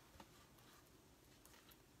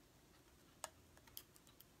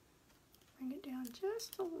 Bring it down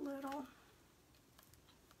just a little.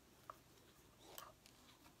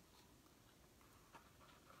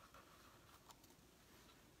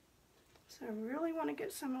 So I really want to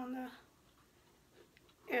get some on the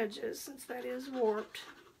edges since that is warped.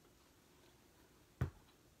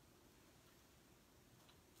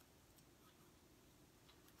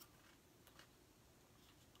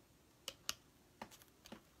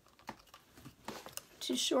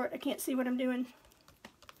 Too short, I can't see what I'm doing.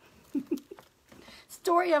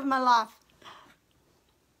 Story of my life.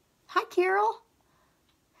 Hi, Carol.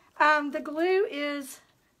 The glue is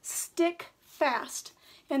Stick Fast,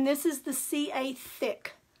 and this is the CA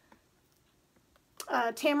Thick.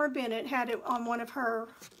 Tamara Bennett had it on one of her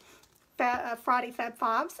Friday Fab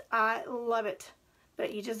Fives. I love it,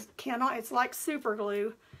 but you just cannot, it's like super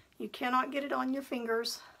glue. You cannot get it on your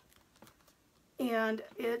fingers, and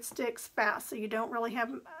it sticks fast, so you don't really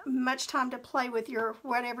have much time to play with your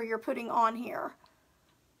whatever you're putting on here.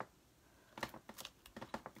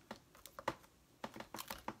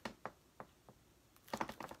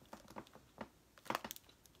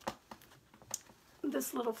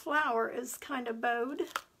 This little flower is kind of bowed,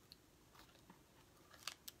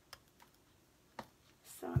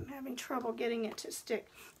 so I'm having trouble getting it to stick.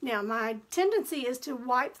 Now, my tendency is to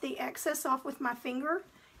wipe the excess off with my finger.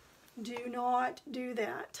 Do not do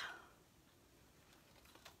that.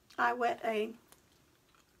 I wet a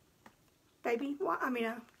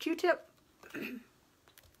a Q-tip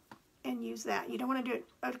and use that. You don't want to do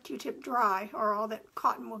a Q-tip dry or all that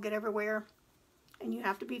cotton will get everywhere and you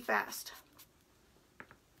have to be fast.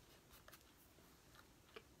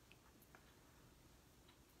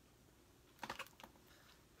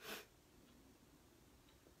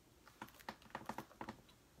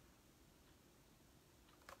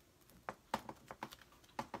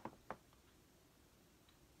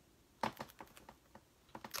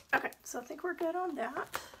 Okay, so I think we're good on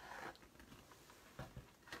that.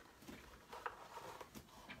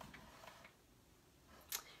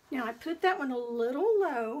 Now I put that one a little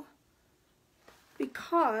low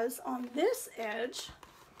because on this edge,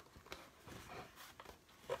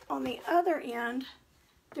 on the other end,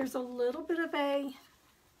 there's a little bit of a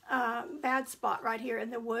bad spot right here in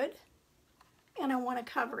the wood, and I want to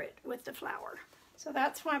cover it with the flower. So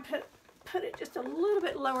that's why I put it just a little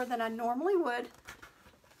bit lower than I normally would,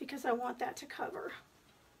 because I want that to cover.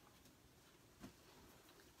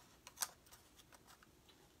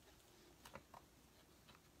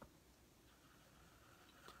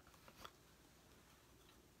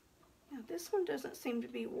 Now this one doesn't seem to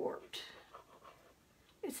be warped.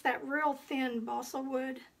 It's that real thin balsa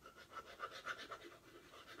wood.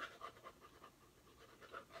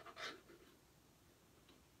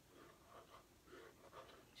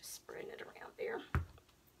 Just spreading it around there.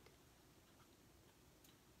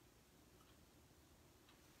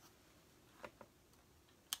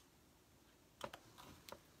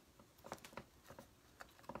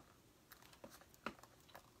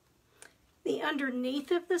 The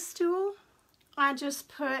underneath of the stool, I just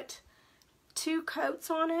put 2 coats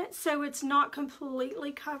on it, so it's not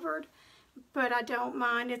completely covered, but I don't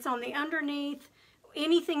mind. It's on the underneath.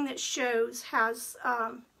 Anything that shows has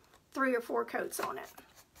 3 or 4 coats on it.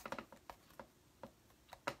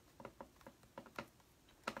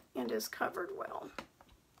 And is covered well.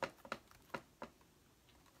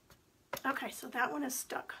 Okay, so that one is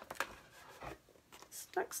stuck.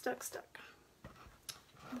 Stuck.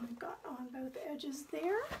 I've got on both edges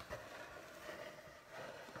there.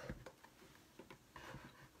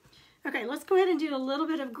 Okay, let's go ahead and do a little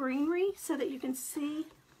bit of greenery so that you can see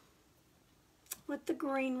what the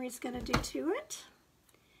greenery is going to do to it.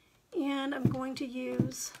 And I'm going to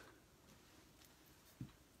use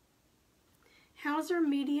Hauser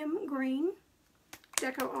Medium Green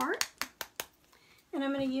Deco Art. And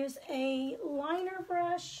I'm going to use a liner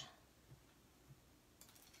brush.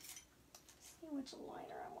 See which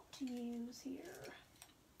liner I want to use here.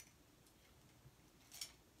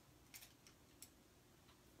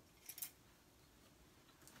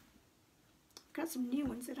 I've got some new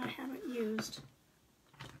ones that I haven't used.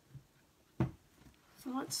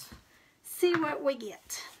 So let's see what we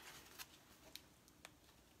get.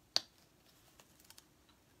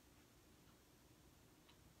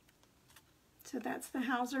 So that's the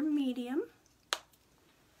Hauser Medium.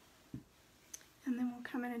 And then we'll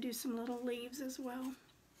come in and do some little leaves as well.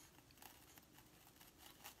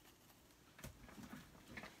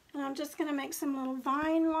 And I'm just going to make some little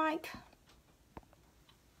vine-like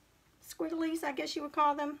squigglies, I guess you would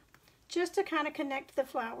call them, just to kind of connect the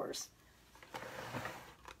flowers.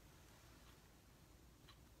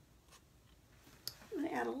 I'm going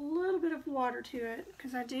to add a little bit of water to it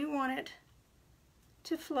because I do want it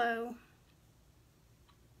to flow.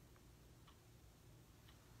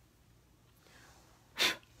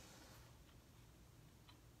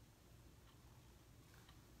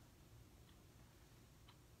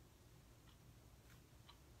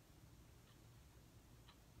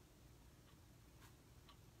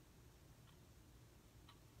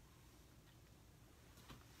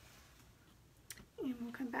 And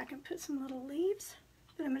we'll come back and put some little leaves,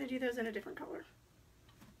 but I'm going to do those in a different color.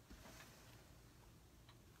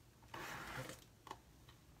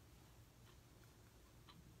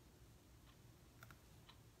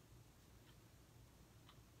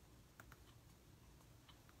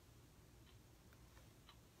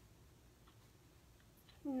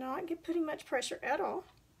 Not putting much pressure at all.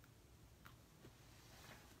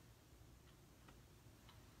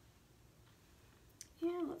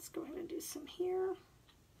 Yeah, let's go ahead and do some here.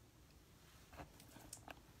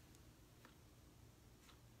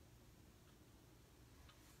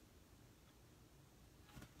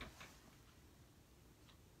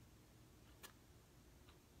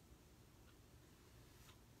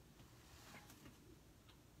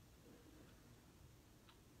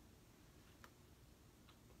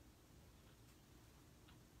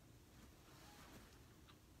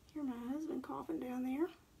 Hear my husband coughing down there.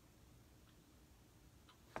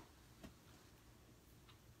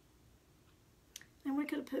 And we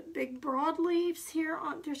could to put big broadleaves here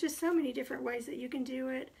on. There's just so many different ways that you can do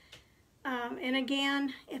it. And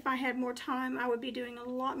again, if I had more time, I would be doing a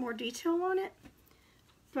lot more detail on it.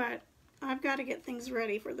 But I've got to get things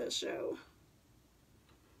ready for this show.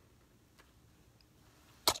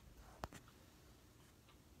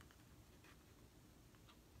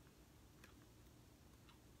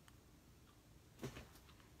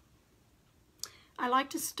 I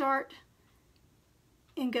like to start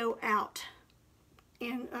and go out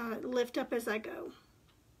and lift up as I go.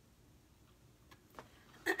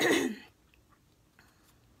 Turn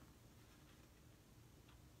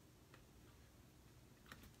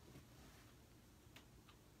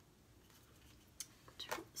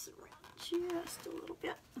this around just a little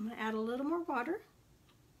bit. I'm going to add a little more water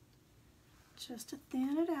just to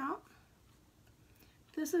thin it out.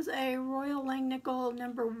 This is a Royal Langnickel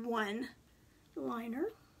 #1 liner.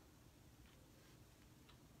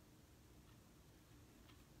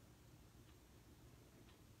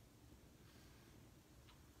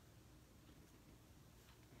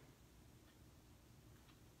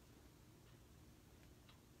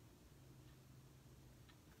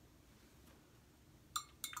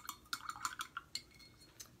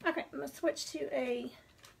 Okay, I'm going to switch to a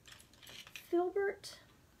filbert.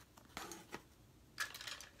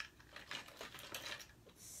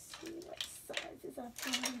 Let's see what sizes I've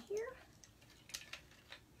got in here.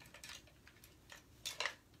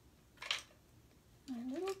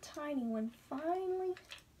 My little tiny one finally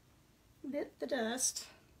bit the dust.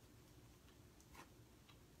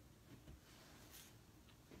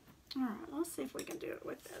 All right, let's see if we can do it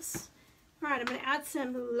with this. All right, I'm going to add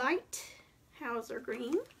some light Hauser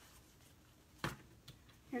green.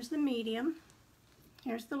 Here's the medium.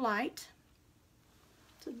 Here's the light.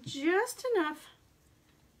 So just enough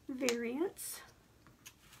variance.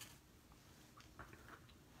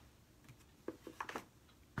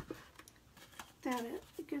 That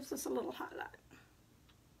it gives us a little highlight.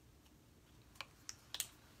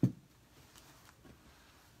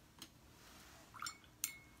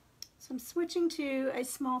 So I'm switching to a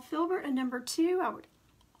small filbert, a #2. I would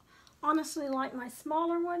honestly like my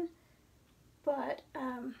smaller one, but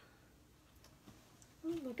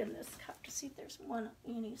look in this cup to see if there's one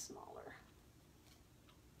any smaller.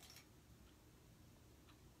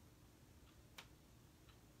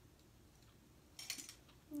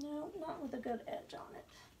 No, not with a good edge on it.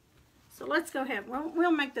 So let's go ahead.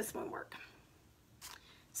 We'll make this one work.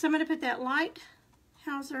 So I'm going to put that light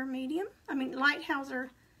Hauser light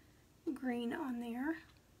Hauser green on there.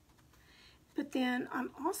 But then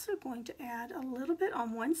I'm also going to add a little bit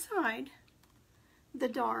on one side, the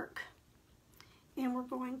dark. And we're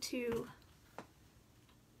going to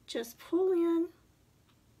just pull in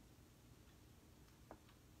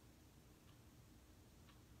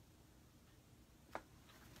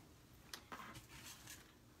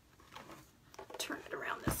turn it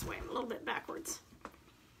around this way. I'm a little bit backwards.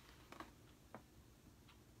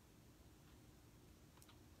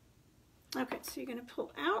 Okay, so you're going to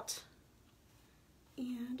pull out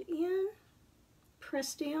and in,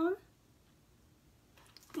 press down,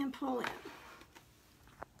 and pull in.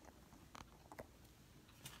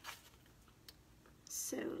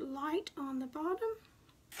 So light on the bottom,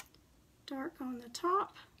 dark on the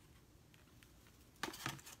top,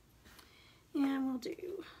 and we'll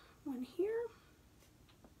do one here.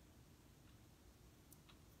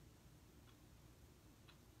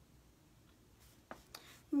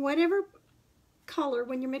 Whatever color,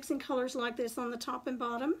 when you're mixing colors like this on the top and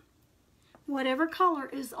bottom, whatever color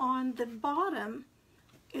is on the bottom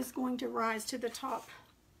is going to rise to the top.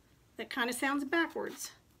 That kind of sounds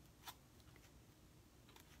backwards,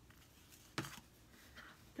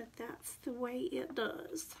 but that's the way it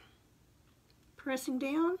does. Pressing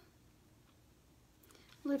down,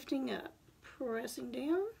 lifting up, pressing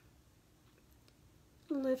down,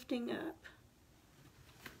 lifting up.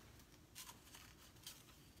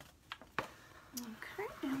 Okay,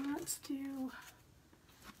 and let's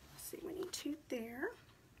see, we need 2 there.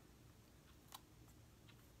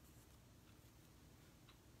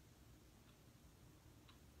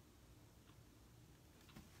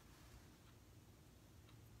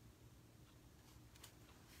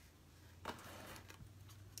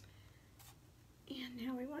 And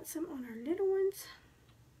now we want some on our little ones.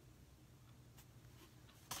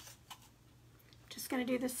 Just going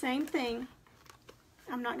to do the same thing.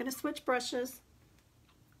 I'm not going to switch brushes.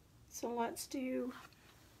 So let's do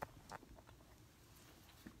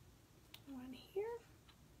one here.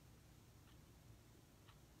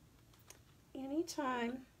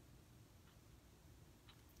 Anytime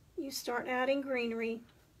you start adding greenery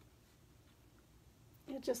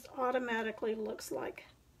It just automatically looks like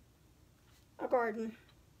a garden.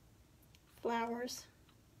 Flowers.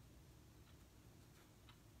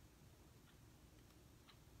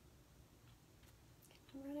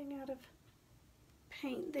 Running out of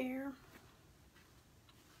paint there.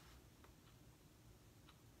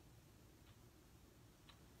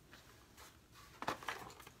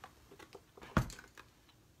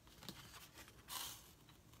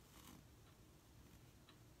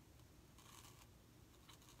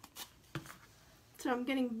 So I'm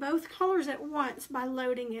getting both colors at once by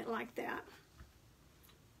loading it like that.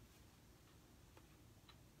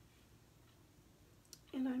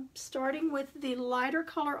 And I'm starting with the lighter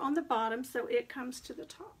color on the bottom so it comes to the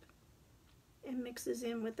top and mixes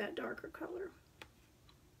in with that darker color.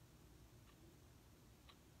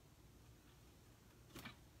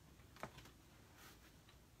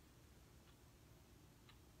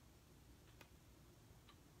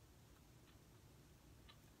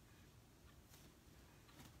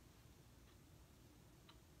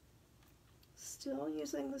 Still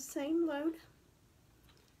using the same load.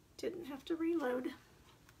 Didn't have to reload.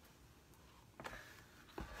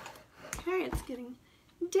 Okay, it's getting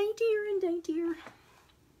daintier and daintier.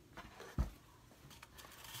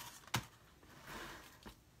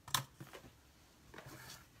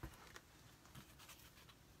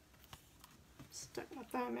 Stuck my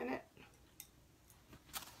thumb in it.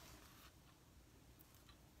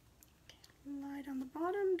 Light on the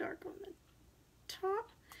bottom, dark on the top.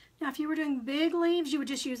 Now if you were doing big leaves, you would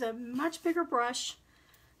just use a much bigger brush.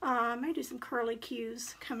 I may do some curly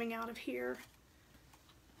cues coming out of here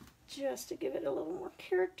just to give it a little more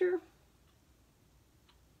character.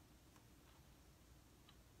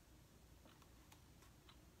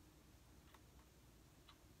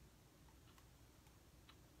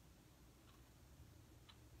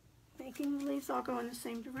 Making the leaves all go in the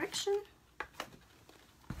same direction.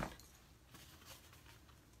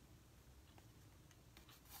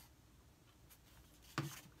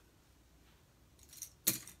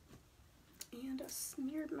 And I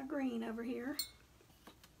smeared my green over here.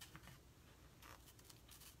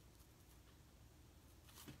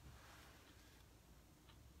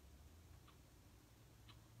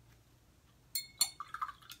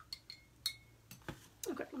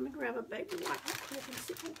 Okay, let me grab a baby white quick and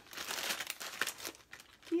see if I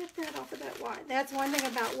can get that off of that white. That's one thing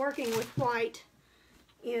about working with white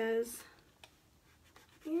is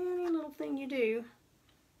any little thing you do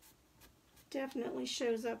definitely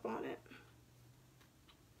shows up on it.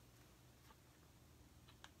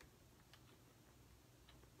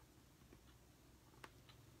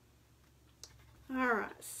 All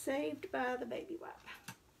right, saved by the baby wipe.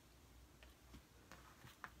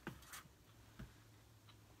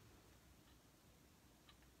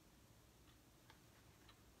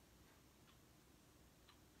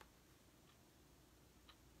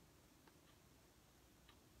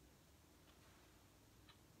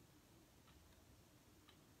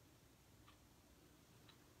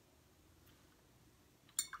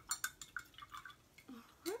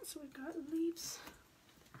 All right, so we've got leaves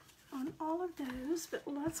on all of those, but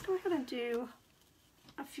let's go ahead and do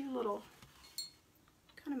a few little,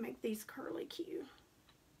 kind of make these curly cue.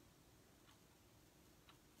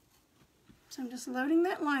 So I'm just loading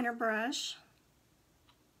that liner brush.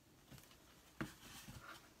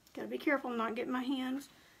 Gotta be careful not getting my hands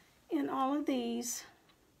in all of these.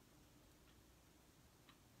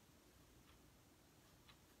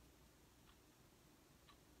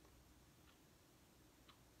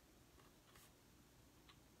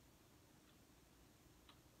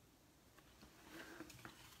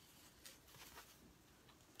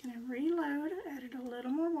 Gonna reload, added a little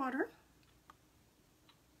more water.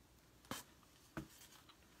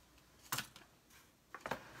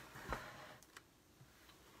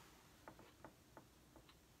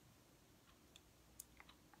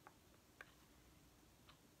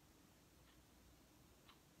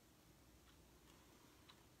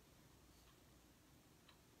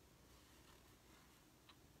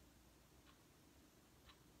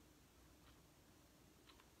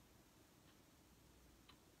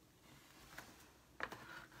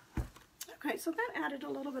 Okay, so that added a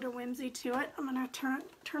little bit of whimsy to it. I'm going to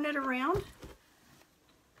turn it around.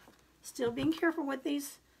 Still being careful with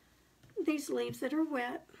these leaves that are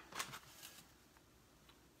wet.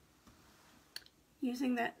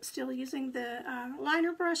 Still using the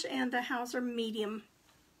liner brush and the Hauser medium.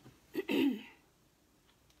 I'm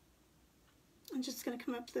just going to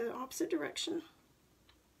come up the opposite direction.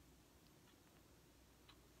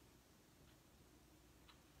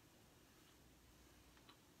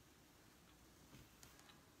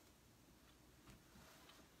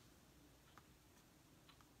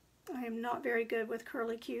 I am not very good with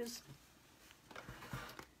curlicues.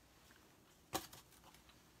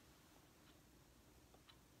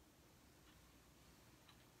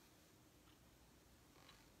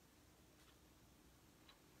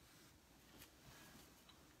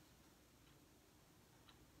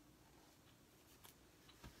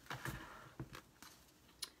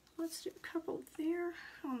 Let's do a couple there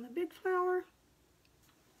on the big flower.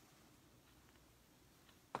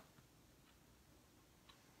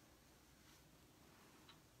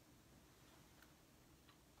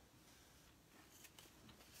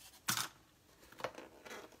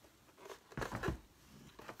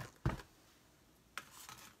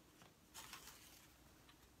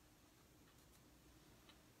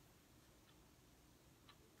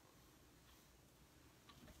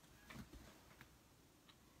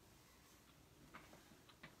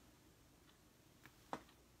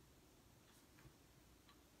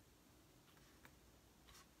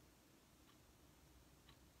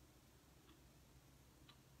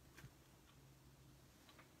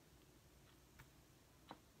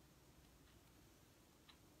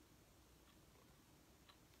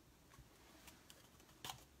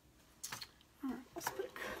 Let's put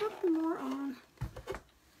a couple more on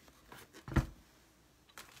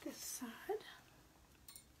this side.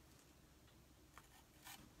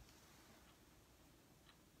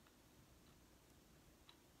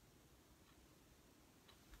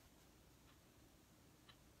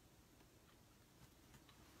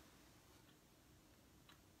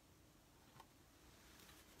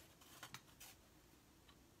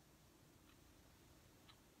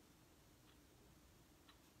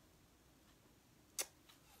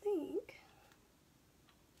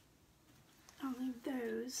 I'll leave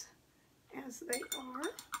those as they are.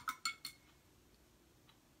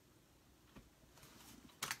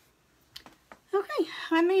 Okay,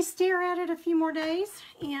 I may stare at it a few more days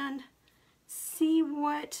and see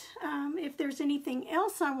what, if there's anything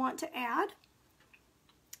else I want to add.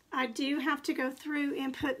 I do have to go through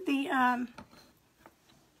and put the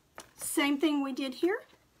same thing we did here.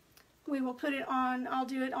 We will put it on, I'll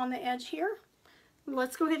do it on the edge here.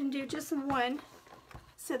 Let's go ahead and do just one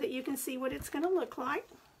so that you can see what it's going to look like.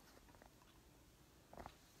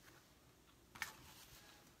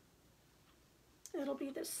 It'll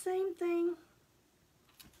be the same thing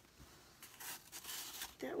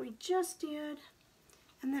that we just did,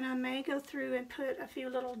 and then I may go through and put a few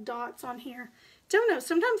little dots on here. Don't know,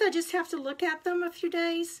 sometimes I just have to look at them a few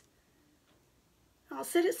days. I'll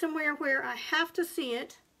set it somewhere where I have to see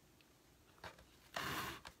it,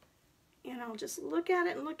 and I'll just look at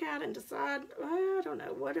it and decide, I don't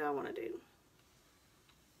know, what do I want to do?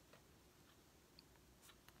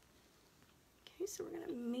 Okay, so we're going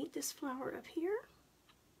to meet this flower up here.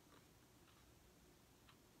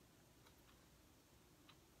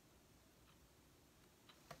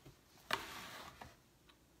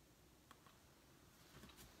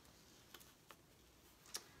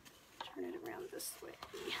 Turn it around this way.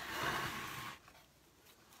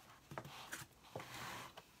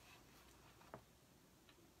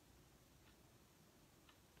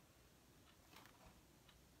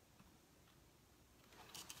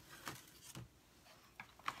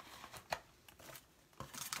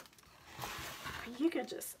 You could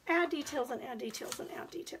just add details and add details and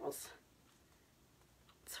add details.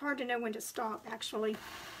 It's hard to know when to stop, actually.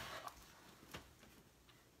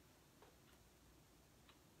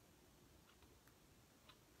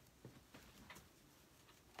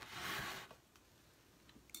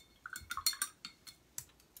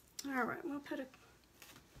 All right, we'll put a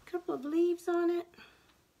couple of leaves on it.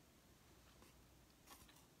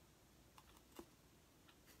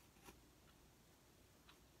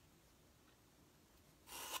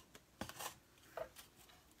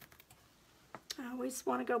 I always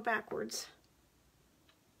want to go backwards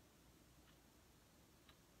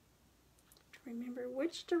to remember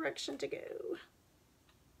which direction to go.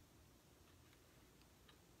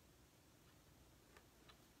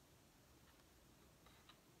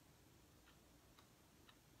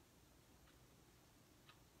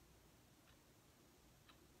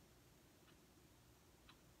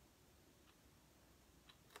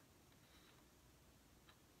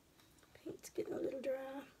 Paint's getting a little dry.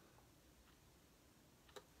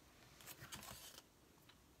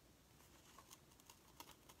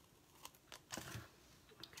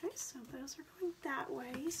 Okay, so those are going that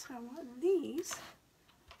way, so I want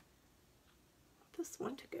this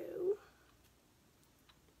one to go.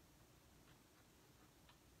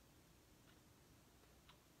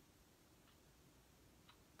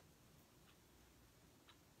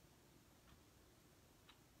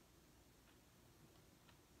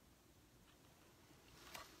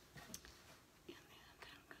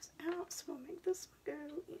 So we'll make this go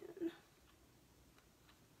in.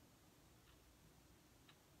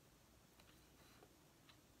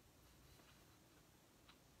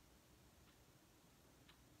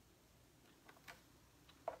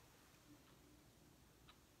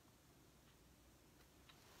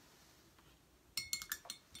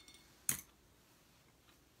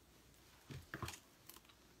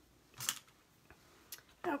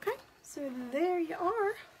 Okay, so there you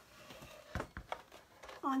are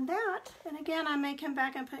on that. And again, I may come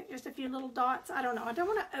back and put just a few little dots. I don't know. I don't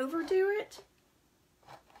want to overdo it.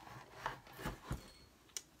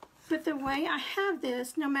 But the way I have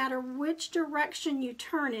this, no matter which direction you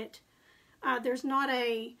turn it, there's not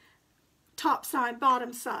a top side,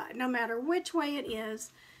 bottom side. No matter which way it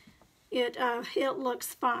is, it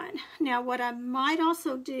looks fine. Now, what I might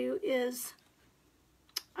also do is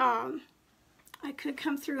I could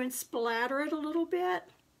come through and splatter it a little bit.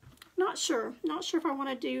 Not sure if I want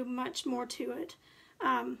to do much more to it.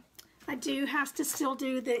 I do have to still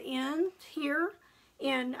do the end here,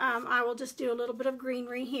 and I will just do a little bit of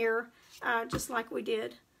greenery here, just like we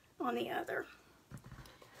did on the other.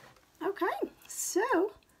 Okay,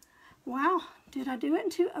 so, wow, did I do it in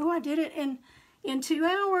two? Oh, I did it in 2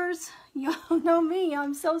 hours. Y'all know me,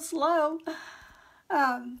 I'm so slow.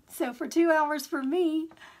 So for 2 hours for me,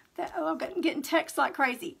 I'm getting texts like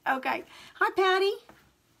crazy. Okay, hi Patty.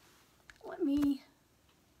 Let me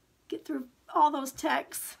get through all those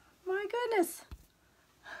texts. My goodness.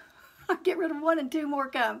 I'll get rid of 1 and 2 more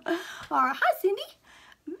come. All right, hi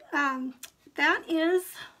Cindy. That is,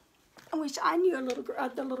 I wish I knew the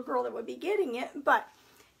little girl that would be getting it, but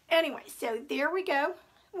anyway, so there we go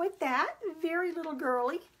with that. Very little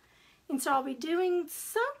girly. And so I'll be doing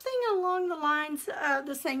something along the lines of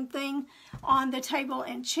the same thing on the table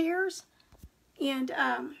and chairs. And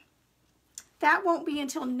that won't be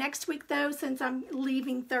until next week though, since I'm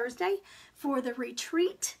leaving Thursday for the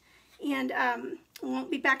retreat. And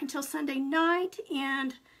won't be back until Sunday night,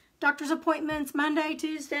 and doctor's appointments Monday,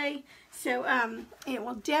 Tuesday. So it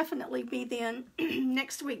will definitely be then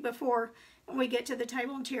next week before we get to the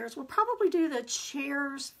table and chairs. We'll probably do the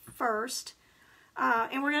chairs first.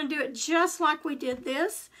 And we're going to do it just like we did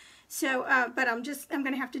this. So, but I'm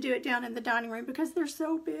going to have to do it down in the dining room because they're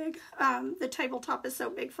so big. The tabletop is so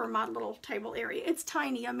big for my little table area. It's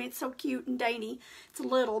tiny. I mean, it's so cute and dainty. It's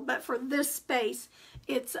little, but for this space,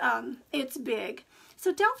 it's big.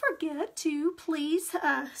 So don't forget to please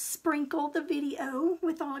sprinkle the video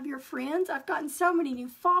with all of your friends. I've gotten so many new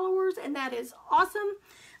followers, and that is awesome.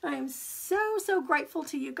 I am so grateful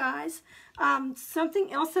to you guys.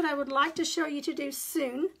 Something else that I would like to show you to do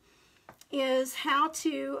soon is how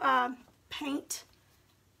to paint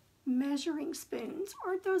measuring spoons.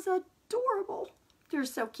 Aren't those adorable? They're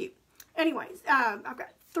so cute. Anyways, I've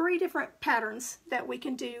got 3 different patterns that we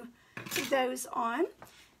can do those on.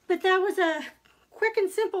 But that was a quick and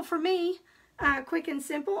simple for me. Quick and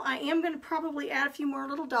simple. I am going to probably add a few more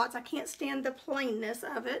little dots. I can't stand the plainness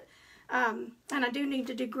of it. And I do need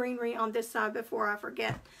to do greenery on this side before I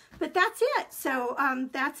forget. But that's it. So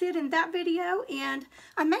that's it in that video. And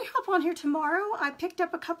I may hop on here tomorrow. I picked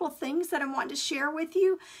up a couple of things that I wanted to share with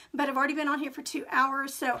you, but I've already been on here for 2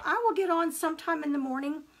 hours. So I will get on sometime in the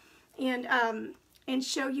morning and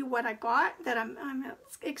show you what I got that I'm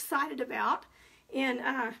excited about. And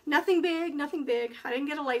nothing big. I didn't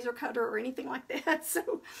get a laser cutter or anything like that.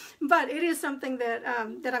 So, but it is something that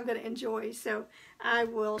that I'm going to enjoy. So I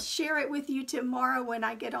will share it with you tomorrow when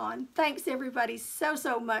I get on. Thanks everybody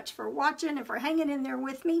so much for watching and for hanging in there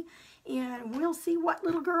with me. And we'll see what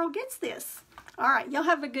little girl gets this. All right, y'all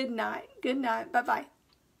have a good night. Good night. Bye-bye.